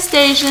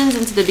manifestations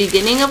and to the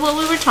beginning of what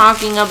we were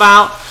talking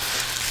about.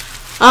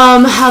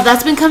 How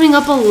that's been coming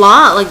up a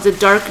lot, like the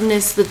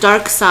darkness, the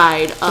dark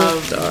side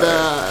of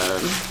the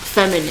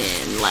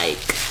feminine, like.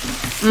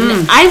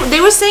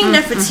 They were saying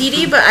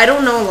Nefertiti, but I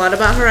don't know a lot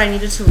about her. I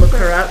needed to look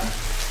her up.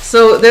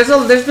 So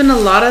there's been a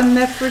lot of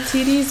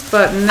Nefertitis,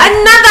 but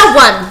another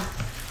one.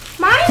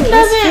 Mine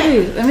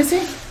doesn't. Let me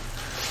see.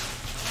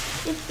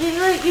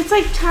 It's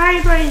like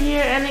tied right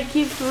here, and it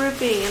keeps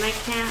ripping, and I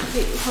can't.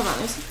 Hold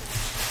on.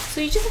 So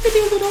you just have to be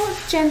a little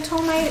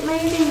gentle, my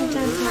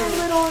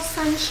little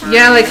sunshine.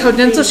 Yeah, like how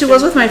gentle she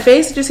was with my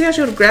face. Did you see how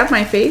she would grab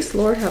my face?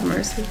 Lord have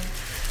mercy.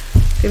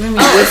 Giving me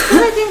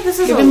I think this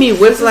is giving me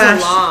whiplash.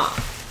 This is a lot.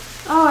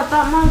 Oh, I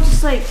thought mom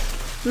just like.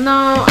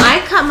 No,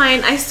 I cut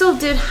mine. I still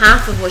did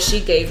half of what she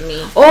gave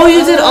me. Oh,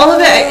 you did all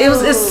of it.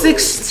 It's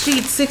 6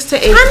 sheets, 6 to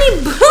 8.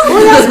 Honey, boo.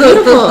 Oh, that's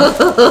beautiful.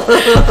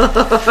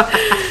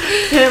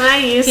 Can I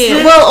use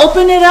it? Well,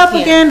 open it up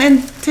again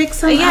and take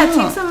some out. Yeah,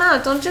 take some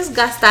out. Don't just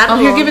gastarlo. Oh,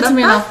 here, give it to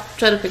me and I'll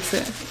try to fix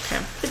it. Okay.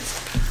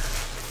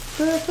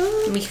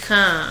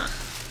 Mija.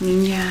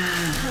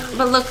 Yeah.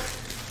 But look.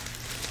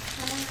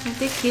 Aren't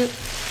they cute?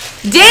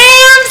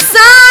 Damn,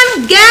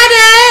 son! Get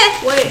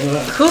it! Wait.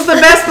 Who's the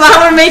best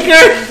flower maker?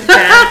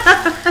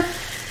 Dad.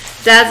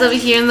 Dad's over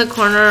here in the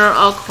corner,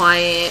 all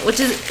quiet, which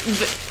is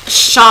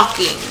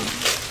shocking.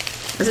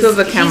 This is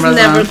the camera's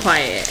He's never on.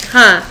 quiet,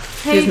 huh?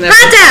 He's never,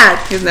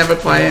 Dad! He's never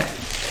quiet.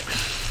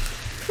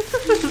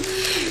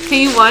 Can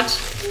you watch?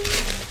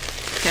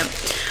 Okay.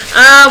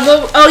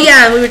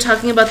 We were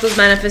talking about those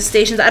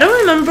manifestations. I don't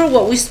remember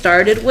what we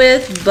started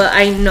with, but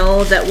I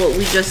know that what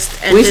we just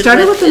ended We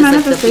started with the is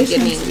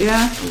manifestations,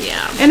 yeah.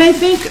 And I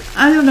think,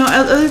 I don't know,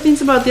 other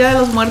things about Dia de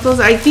los Muertos,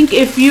 I think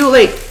if you're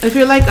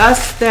like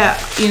us that,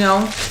 you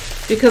know,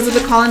 because of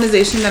the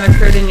colonization that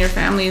occurred in your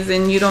families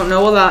and you don't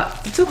know a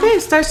lot, it's okay,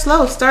 start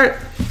slow,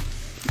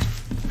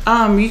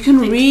 you can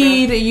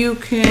read, you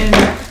can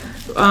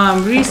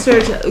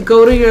research,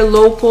 go to your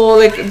local,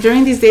 like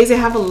during these days they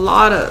have a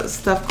lot of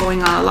stuff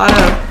going on, a lot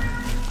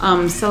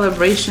of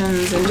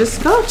celebrations, and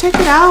just go check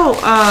it out.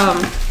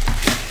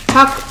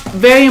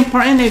 Very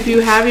important, if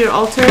you have your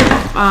altar,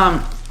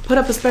 put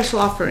up a special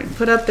offering,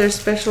 put up their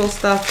special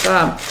stuff,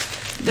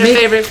 Their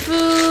favorite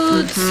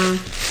foods.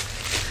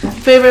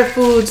 Favorite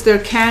foods, their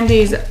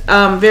candies.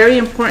 Very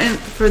important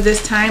for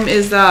this time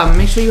is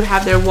make sure you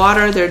have their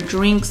water, their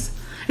drinks.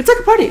 It's like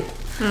a party.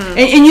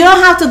 And you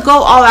don't have to go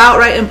all out,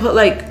 right, and put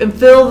and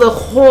fill the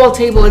whole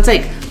table. It's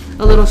like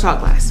a little shot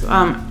glass.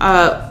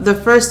 The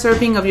first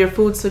serving of your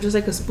food, so just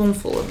like a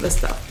spoonful of this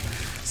stuff.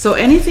 So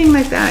anything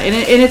like that, and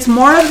it's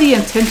more of the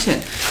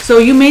intention. So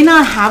you may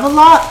not have a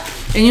lot,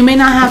 and you may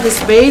not have the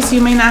space,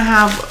 you may not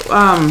have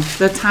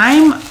the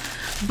time,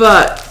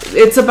 but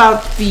it's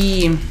about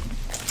the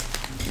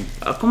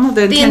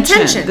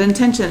intention. The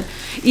intention.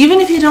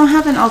 Even if you don't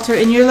have an altar,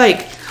 and you're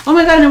like, oh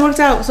my God, and it worked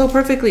out so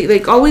perfectly.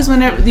 Like always,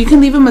 whenever you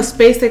can leave them a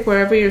space, like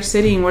wherever you're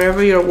sitting,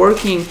 wherever you're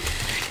working,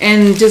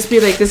 and just be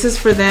like, this is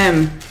for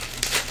them.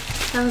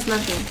 That was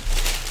nothing.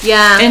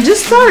 Yeah. And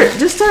just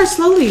start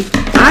slowly.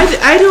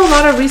 I do a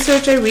lot of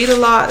research. I read a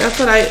lot. That's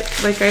what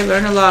I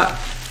learn a lot.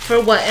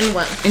 For what and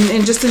what?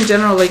 And just in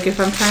general, like if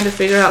I'm trying to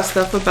figure out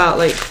stuff about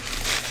like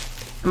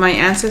my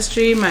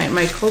ancestry,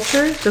 my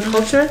culture, the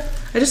culture,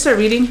 I just start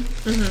reading.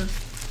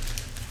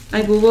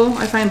 I Google.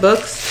 I find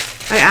books.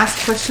 I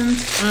ask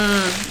questions.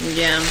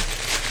 Yeah.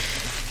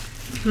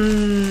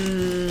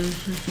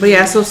 But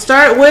yeah, so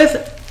start with,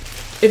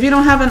 if you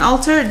don't have an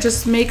altar,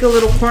 just make a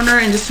little corner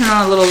and just turn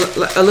on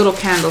a little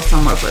candle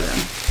somewhere for them.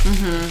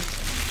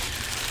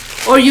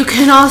 Or you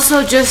can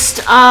also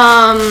just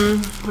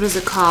what is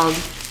it called?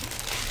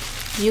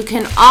 You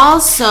can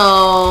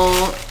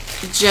also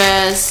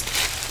just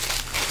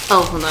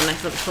hold on, I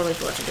totally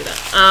forgot to do that.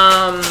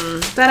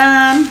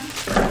 Ta-da!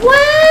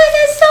 Wow,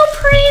 that's so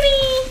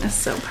pretty. That's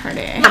so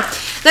pretty.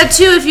 That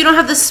too, if you don't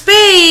have the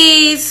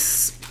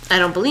space, I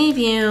don't believe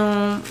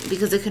you,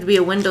 because it could be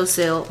a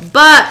windowsill.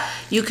 But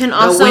you can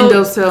also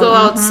go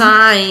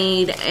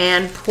outside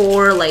and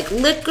pour like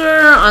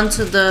liquor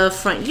onto the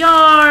front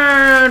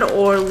yard,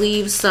 or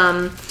leave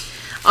some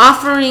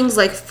offerings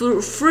like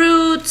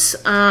fruits,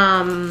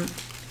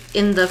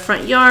 in the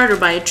front yard or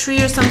by a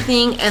tree or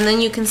something, and then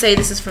you can say,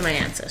 this is for my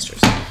ancestors.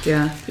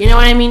 Yeah. You know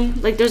what I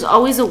mean? Like, there's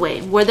always a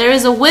way. Where there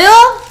is a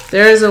will,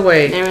 there is a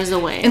way. there is a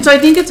way. And so I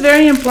think it's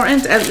very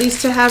important at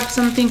least to have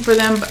something for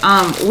them.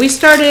 We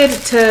started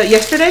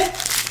yesterday.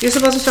 You're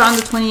supposed to start on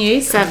the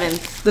 28th.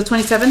 7th. The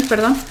 27th,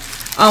 pardon.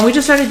 We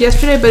just started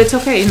yesterday, but it's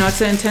okay. You know, it's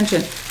an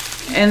intention.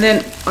 And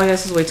then, oh,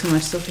 this is way too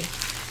much. It's okay.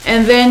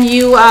 And then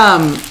you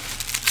have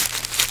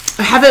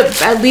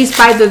it at least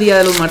by the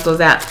Dia de los Muertos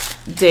that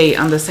day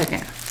on the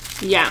 2nd.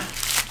 Yeah.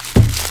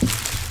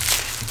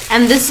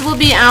 And this will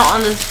be out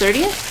on the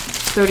 30th?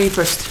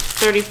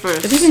 31st.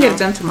 31st. If you can get it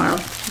done tomorrow.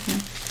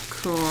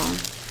 Cool.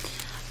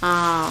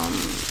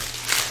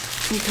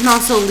 You can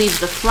also leave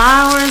the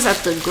flowers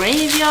at the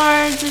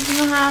graveyards if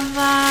you have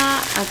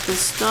that, at the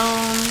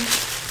stone.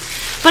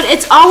 But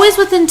it's always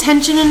with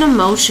intention and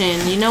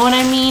emotion. You know what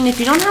I mean? If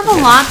you don't have a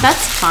lot,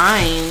 that's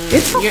fine.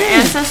 It's okay. Your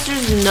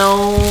ancestors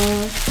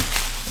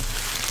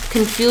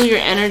can feel your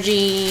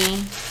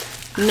energy,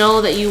 know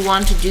that you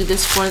want to do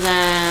this for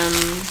them.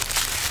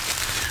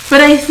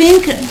 But I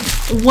think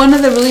one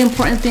of the really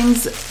important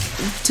things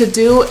to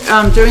do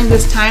during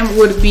this time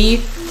would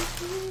be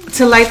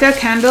to light their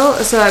candle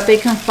so that they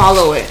can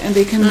follow it and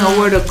they can know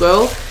where to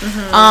go.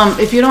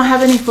 If you don't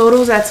have any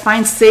photos, that's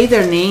fine. Say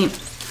their name.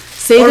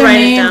 Say their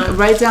name.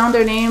 Write down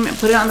their name and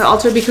put it on the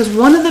altar, because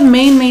one of the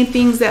main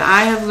things that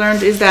I have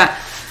learned is that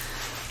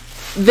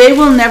they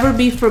will never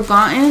be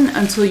forgotten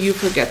until you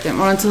forget them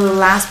or until the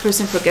last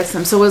person forgets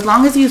them. So as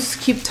long as you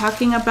keep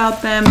talking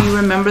about them, you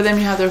remember them,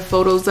 you have their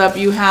photos up,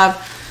 you have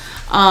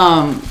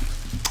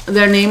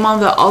their name on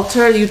the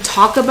altar, you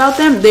talk about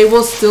them, they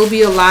will still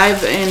be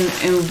alive and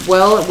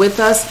well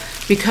with us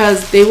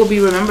because they will be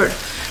remembered.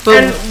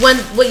 But and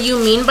what you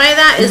mean by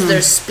that is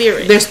their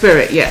spirit. Their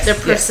spirit, yes. Their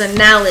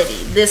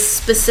personality, this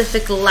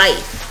specific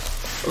life.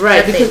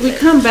 Right, because we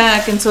come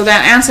back, and so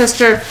that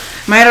ancestor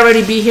might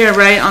already be here,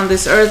 right, on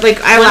this earth.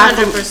 Like, I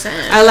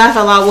 100%. I laugh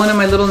a lot. One of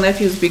my little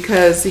nephews,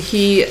 because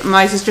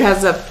my sister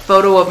has a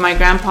photo of my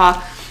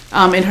grandpa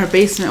in her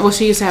basement. Well,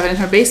 she used to have it in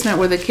her basement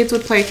where the kids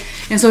would play,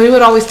 and so he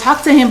would always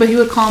talk to him, but he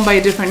would call him by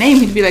a different name.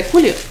 He'd be like,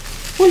 Julio,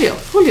 Julio,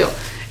 Julio.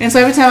 And so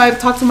every time I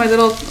talk to my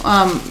little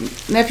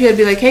nephew, I'd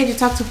be like, hey, did you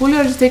talk to Julio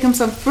or just take him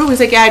some fruit? He's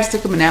like, yeah, I just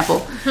took him an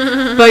apple.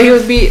 But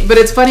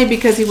it's funny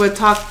because he would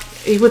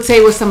say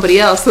it was somebody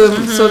else.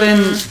 So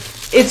then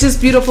it's just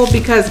beautiful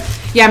because,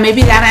 yeah,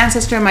 maybe that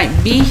ancestor might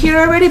be here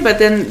already, but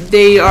then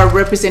they are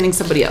representing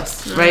somebody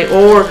else, right?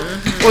 Or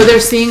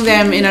they're seeing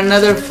them in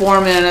another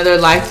form, in another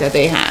life that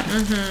they had.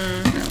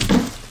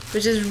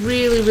 Which is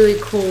really, really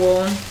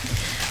cool.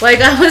 Like,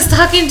 I was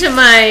talking to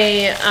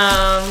my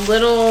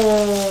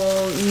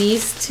little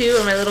niece, too,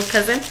 or my little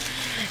cousin,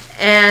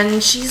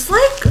 and she's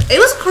like, it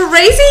was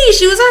crazy.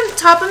 She was on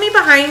top of me,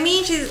 behind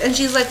me,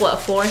 she's like, what,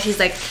 4? She's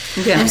like,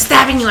 I'm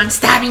stabbing you.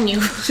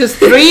 She's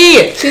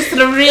 3. She's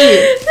 3.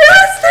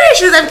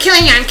 She was, I'm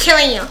killing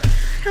you.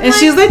 And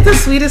she's like the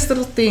sweetest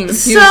little thing.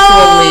 So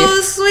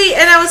sweet.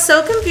 And I was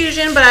so confused,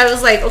 but I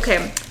was like,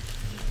 okay,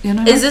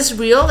 is this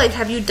real? Like,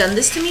 have you done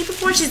this to me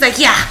before? She's like,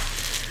 yeah.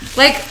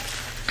 Like,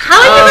 how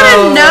are you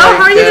gonna know?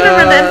 How are you gonna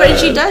remember? And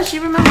she does. She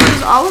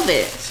remembers all of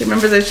it. She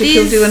remembers that she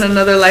killed you in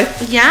another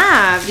life.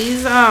 Yeah,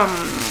 these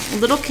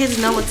little kids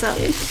know what's up.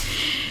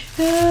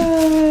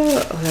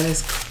 Oh, that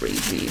is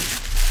crazy.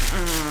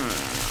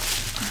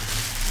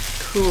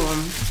 Cool.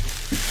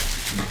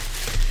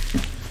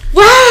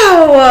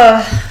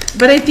 Wow.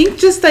 But I think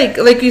just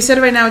like you said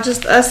right now,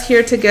 just us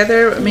here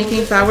together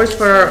making flowers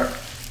for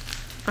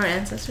our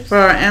ancestors. For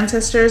our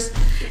ancestors,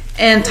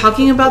 and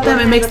talking about them,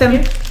 it makes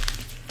them.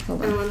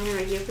 Hold on.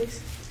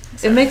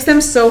 It makes them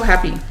so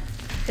happy.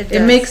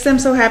 It makes them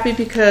so happy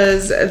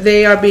because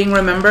they are being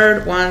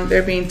remembered. 1,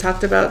 they're being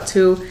talked about.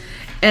 2,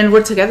 and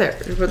we're together.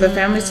 We're the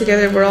families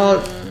together. We're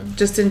all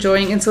just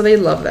enjoying, and so they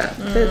love that.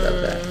 They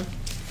love that.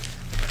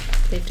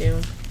 They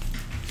do.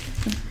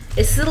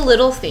 It's the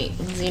little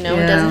things, It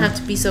doesn't have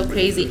to be so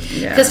crazy.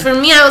 Because for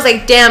me, I was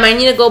like, damn, I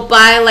need to go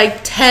buy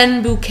like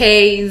 10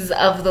 bouquets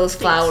of those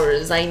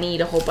flowers. I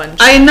need a whole bunch.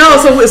 I know.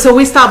 So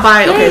we stopped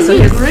by. Okay, so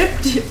here's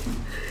gripped you.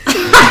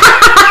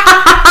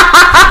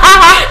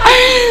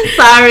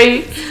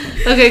 Sorry.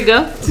 Okay,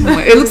 go.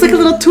 It looks like a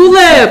little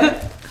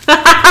tulip.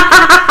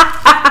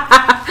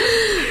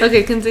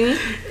 Okay, continue.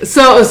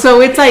 So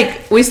it's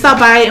like we stopped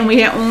by and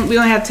we only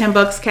had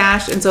 $10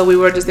 cash, and so we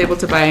were just able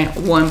to buy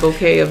 1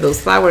 bouquet of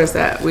those flowers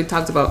that we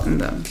talked about in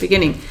the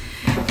beginning.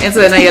 And so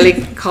then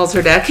Nayeli calls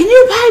her dad, "Can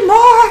you buy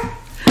more?"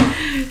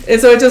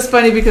 And so it's just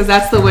funny because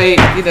that's the way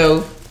are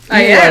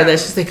that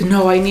she's like,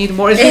 "No, I need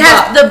more."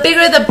 The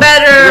bigger the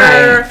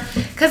better,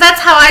 because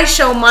that's how I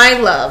show my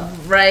love.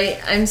 Right,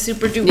 I'm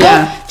super duper.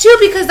 Yeah. Well, too,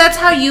 because that's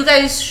how you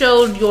guys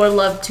showed your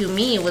love to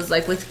me. It was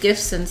like with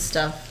gifts and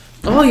stuff.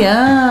 Oh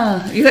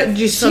yeah, she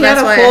had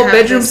a whole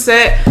bedroom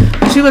set.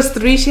 When she was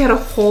 3, she had a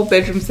whole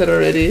bedroom set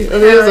already. It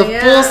was a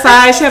full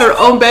size. She had her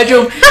own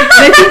bedroom, and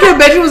I think her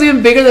bedroom was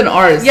even bigger than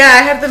ours. Yeah,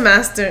 I had the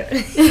master.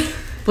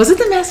 Was it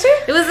the master?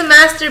 It was the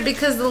master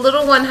because the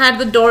little one had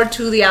the door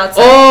to the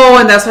outside. Oh,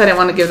 and that's why I didn't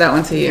want to give that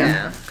one to you.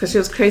 Yeah, because she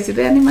was crazy.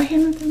 Then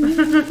imagine.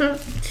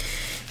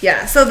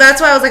 Yeah, so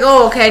that's why I was like,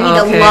 oh, okay, I need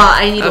a lot.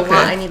 I need a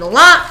lot. I need a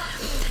lot.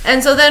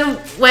 And so then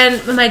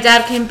when my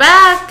dad came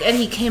back, and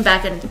he came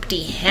back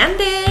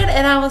empty-handed,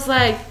 and I was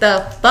like,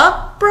 the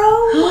fuck,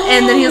 bro?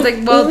 And then he was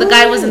like, well, the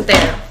guy wasn't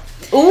there.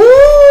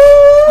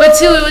 Ooh. But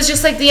too, it was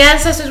just like the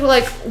ancestors were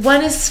like,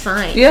 one is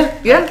fine. Yeah,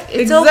 yeah, like,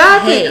 it's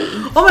exactly.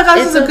 Okay. Oh my gosh,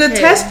 this is a good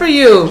test for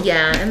you.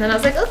 Yeah, and then I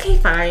was like, okay,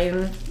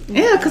 fine.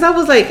 Yeah, because I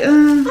was like, I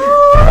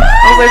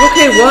was like,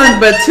 okay, 1,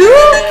 but 2? So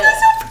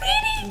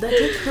pretty. That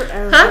took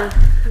forever. Huh?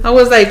 I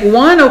was like,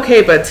 1,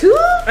 okay, but 2?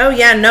 Oh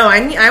yeah, no,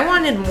 I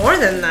wanted more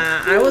than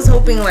that. I was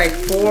hoping like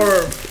 4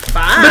 or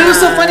 5. But it was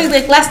so funny.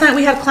 Like last night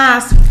we had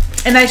class,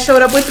 and I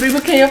showed up with 3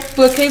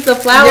 bouquets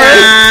of flowers.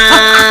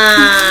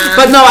 Yeah.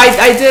 But no,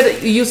 I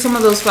did use some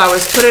of those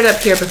flowers. Put it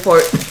up here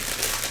before.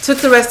 Took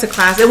the rest to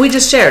class, and we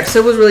just shared, so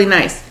it was really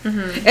nice.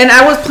 Mm-hmm. And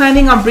I was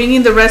planning on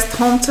bringing the rest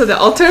home to the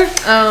altar,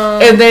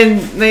 and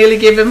then nearly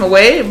gave them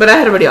away. But I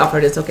had already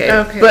offered. It's okay.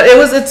 Okay. But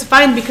it's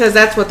fine because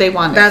that's what they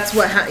wanted. That's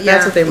what.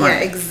 That's what they wanted.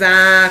 Yeah,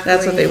 exactly.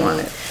 That's what they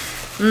wanted.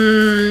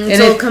 And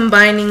so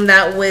combining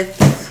that with,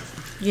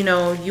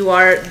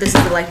 this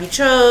is the life you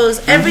chose.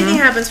 Mm-hmm. Everything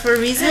happens for a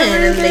reason,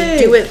 and they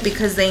do it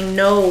because they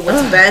know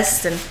what's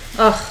best, and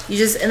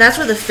and that's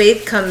where the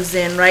faith comes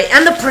in, right?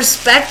 And the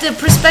perspective.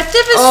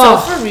 Perspective is so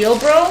for real,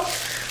 bro.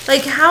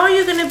 Like, how are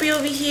you gonna be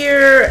over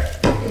here?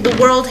 The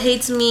world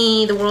hates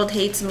me. The world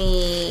hates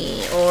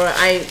me, or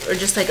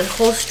just like a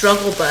whole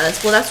struggle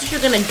bus. Well, that's what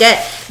you're gonna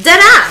get. Dead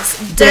ass.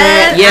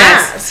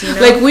 Yes.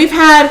 Like we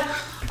probably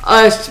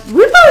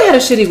had a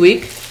shitty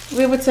week.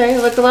 We would say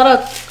like a lot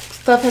of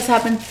stuff has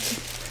happened.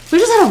 We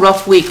just had a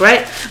rough week,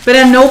 right? But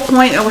at no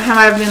point have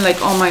I been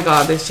like, oh my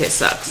god, this shit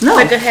sucks. No.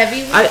 Like a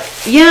heavy week?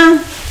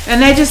 Yeah.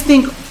 And I just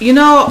think,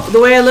 the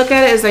way I look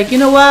at it is like, you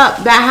know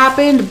what? That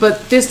happened,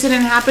 but this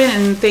didn't happen,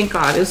 and thank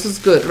God. This was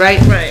good,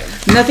 right? Right.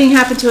 Nothing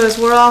happened to us.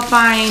 We're all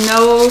fine.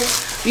 No,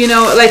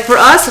 like for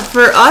us,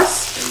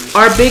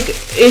 our big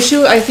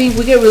issue, I think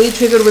we get really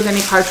triggered with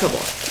any car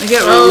trouble. We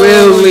get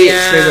really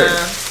triggered.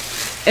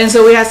 And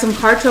so we had some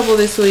car trouble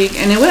this week,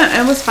 and it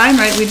was fine,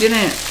 right? We've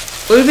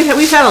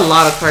had a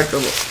lot of car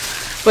trouble.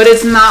 But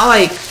it's not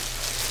like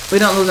we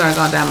don't lose our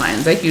goddamn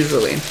minds, like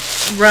usually.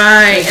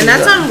 Right. And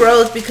that's on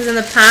growth, because in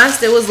the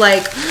past it was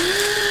like,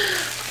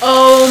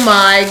 oh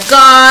my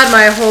god,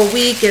 my whole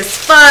week is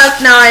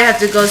fucked. Now I have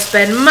to go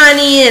spend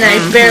money, and I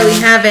barely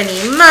have any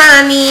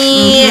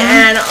money.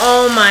 And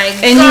oh my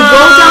god. And you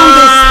go down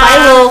this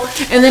spiral,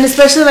 and then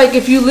especially like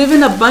if you live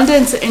in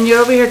abundance and you're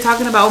over here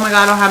talking about, oh my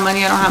god, I don't have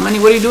money.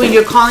 What are you doing?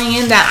 You're calling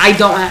in that I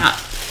don't have.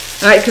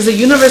 Right? Because the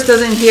universe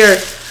doesn't hear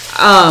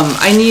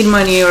I need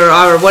money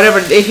or whatever.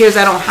 It hears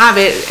I don't have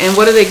it, and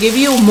what do they give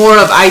you? More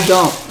of I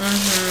don't.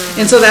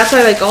 And so that's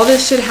why like all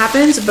this shit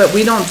happens, but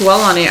we don't dwell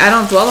on it. I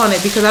don't dwell on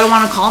it because I don't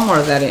want to call more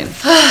of that in.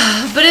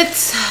 But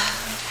it's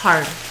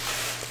hard.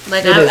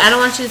 Like I don't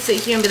want you to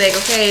sit here and be like,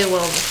 okay,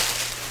 well,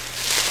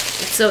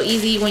 it's so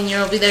easy when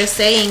you're over there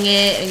saying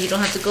it and you don't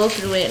have to go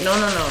through it. No.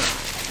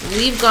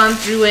 We've gone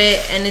through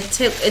it, and it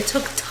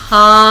took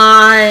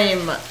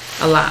time.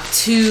 A lot.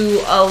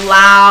 To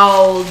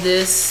allow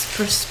this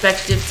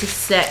perspective to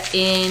set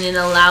in and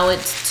allow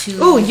it to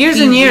years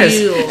be and years.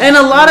 real. And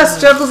a lot of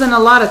struggles and a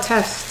lot of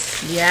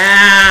tests.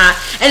 Yeah.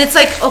 And it's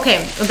like,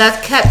 okay,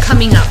 that kept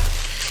coming up.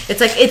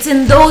 It's like, it's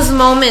in those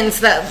moments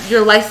that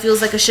your life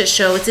feels like a shit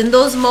show. It's in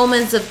those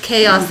moments of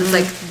chaos. It's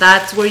like,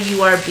 that's where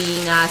you are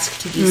being asked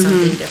to do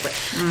something different.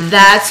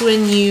 That's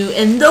when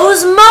in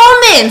those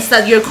moments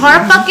that your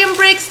car fucking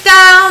breaks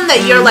down,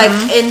 that you're like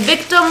in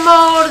victim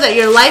mode, that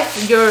your life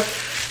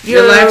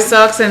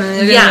sucks,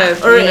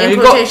 and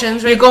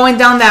quotations, right? You're going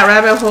down that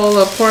rabbit hole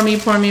of poor me.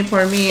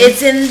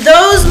 It's in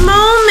those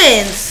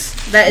moments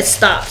that it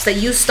stops, that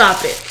you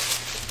stop it.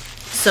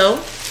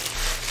 So,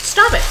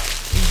 stop it.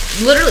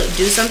 Literally,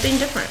 do something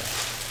different.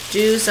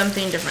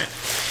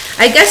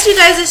 I guess you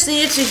guys just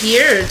needed to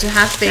hear, to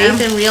have faith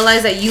and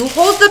realize that you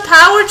hold the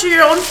power to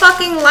your own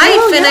fucking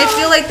life. And I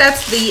feel like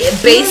that's the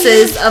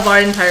basis of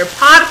our entire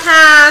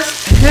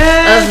podcast,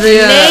 of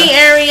the Nay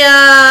area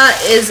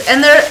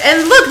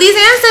and look, these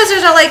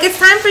ancestors are like, it's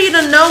time for you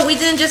to know we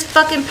didn't just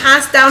fucking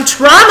pass down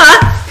trauma.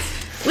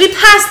 We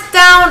passed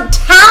down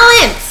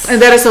talents. And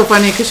that is so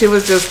funny because she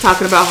was just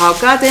talking about how,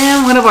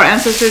 goddamn, one of our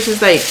ancestors is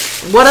like,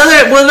 what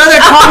other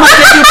trauma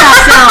did you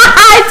pass down?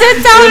 I did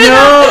tell her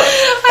that.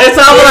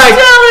 It's all like,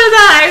 tell her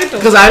that.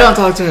 Because I don't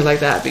talk to her like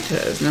that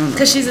because, no.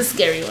 Because she's a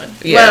scary one.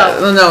 Yeah.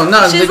 Well, no.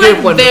 She's the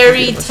good like one.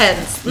 Very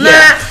tense. Yeah.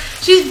 Nah,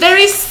 she's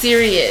very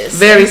serious.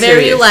 Very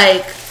serious.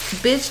 Like,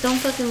 bitch, don't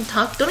fucking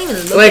talk. Don't even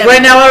look like at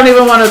right me. now, I don't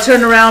even want to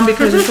turn around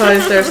because you're probably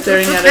there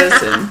staring at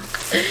us.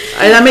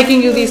 And I'm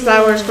making you these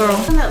flowers, girl.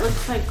 That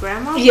looks like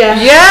grandma. Yeah.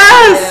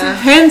 Yes. Yeah.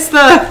 Hence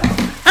the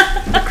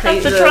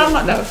crazy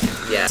trauma. No.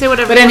 Yeah. Say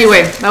whatever. But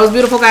anyway, that was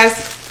beautiful, guys.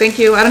 Thank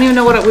you. I don't even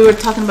know what we were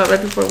talking about right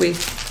before we.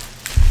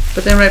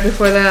 But then right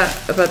before that,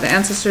 about the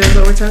ancestors,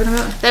 what we're talking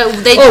about?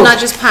 That they do not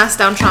just pass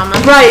down trauma.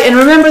 Right, and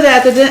remember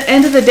that at the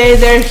end of the day,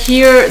 they're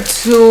here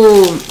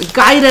to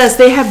guide us.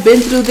 They have been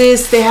through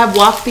this. They have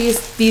walked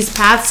these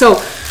paths. So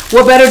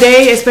what better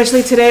day,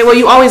 especially today? Well,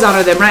 you always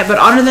honor them, right? But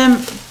honor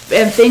them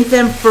and thank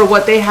them for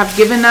what they have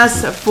given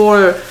us,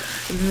 for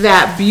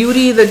that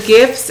beauty, the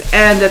gifts,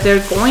 and that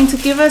they're going to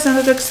give us, and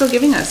that they're still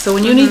giving us. So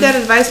when you need that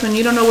advice, when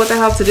you don't know what the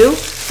hell to do,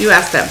 you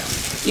ask them.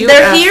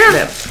 They're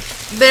here.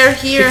 They're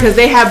here. Because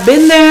they have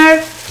been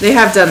there, they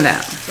have done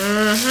that.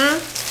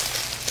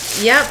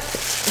 Yep.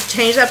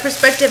 Change that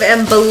perspective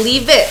and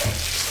believe it.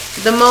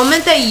 The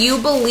moment that you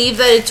believe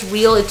that it's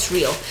real, it's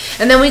real.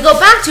 And then we go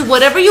back to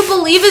whatever you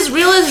believe is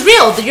real is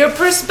real. Your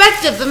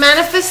perspective, the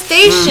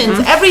manifestations,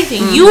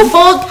 everything. You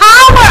hold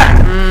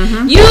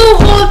power. You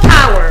hold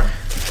power.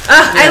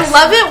 I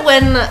love it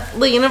when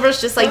the universe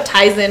just like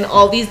ties in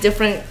all these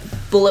different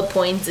bullet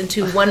points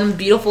into one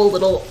beautiful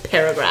little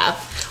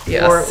paragraph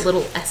or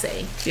little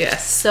essay.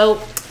 Yes.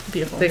 So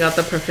beautiful. They got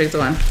the perfect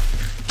one.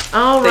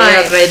 All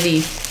right. They are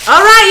ready.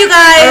 All right, you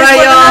guys. All right,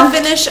 we're y'all. gonna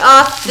finish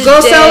off the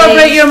Go day.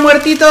 celebrate your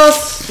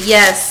muertitos.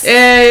 Yes.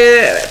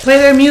 Play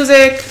their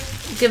music.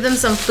 Give them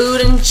some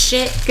food and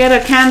shit. Get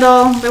a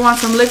candle. They want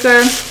some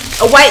liquor.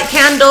 A white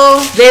candle.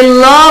 They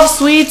love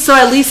sweets, so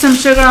at least some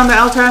sugar on the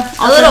altar.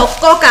 A little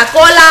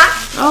Coca-Cola.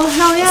 Oh,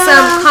 hell yeah.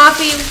 Some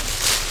coffee.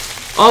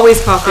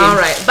 Always coffee. All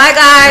right. Bye,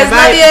 guys.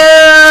 Bye-bye.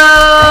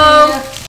 Love you.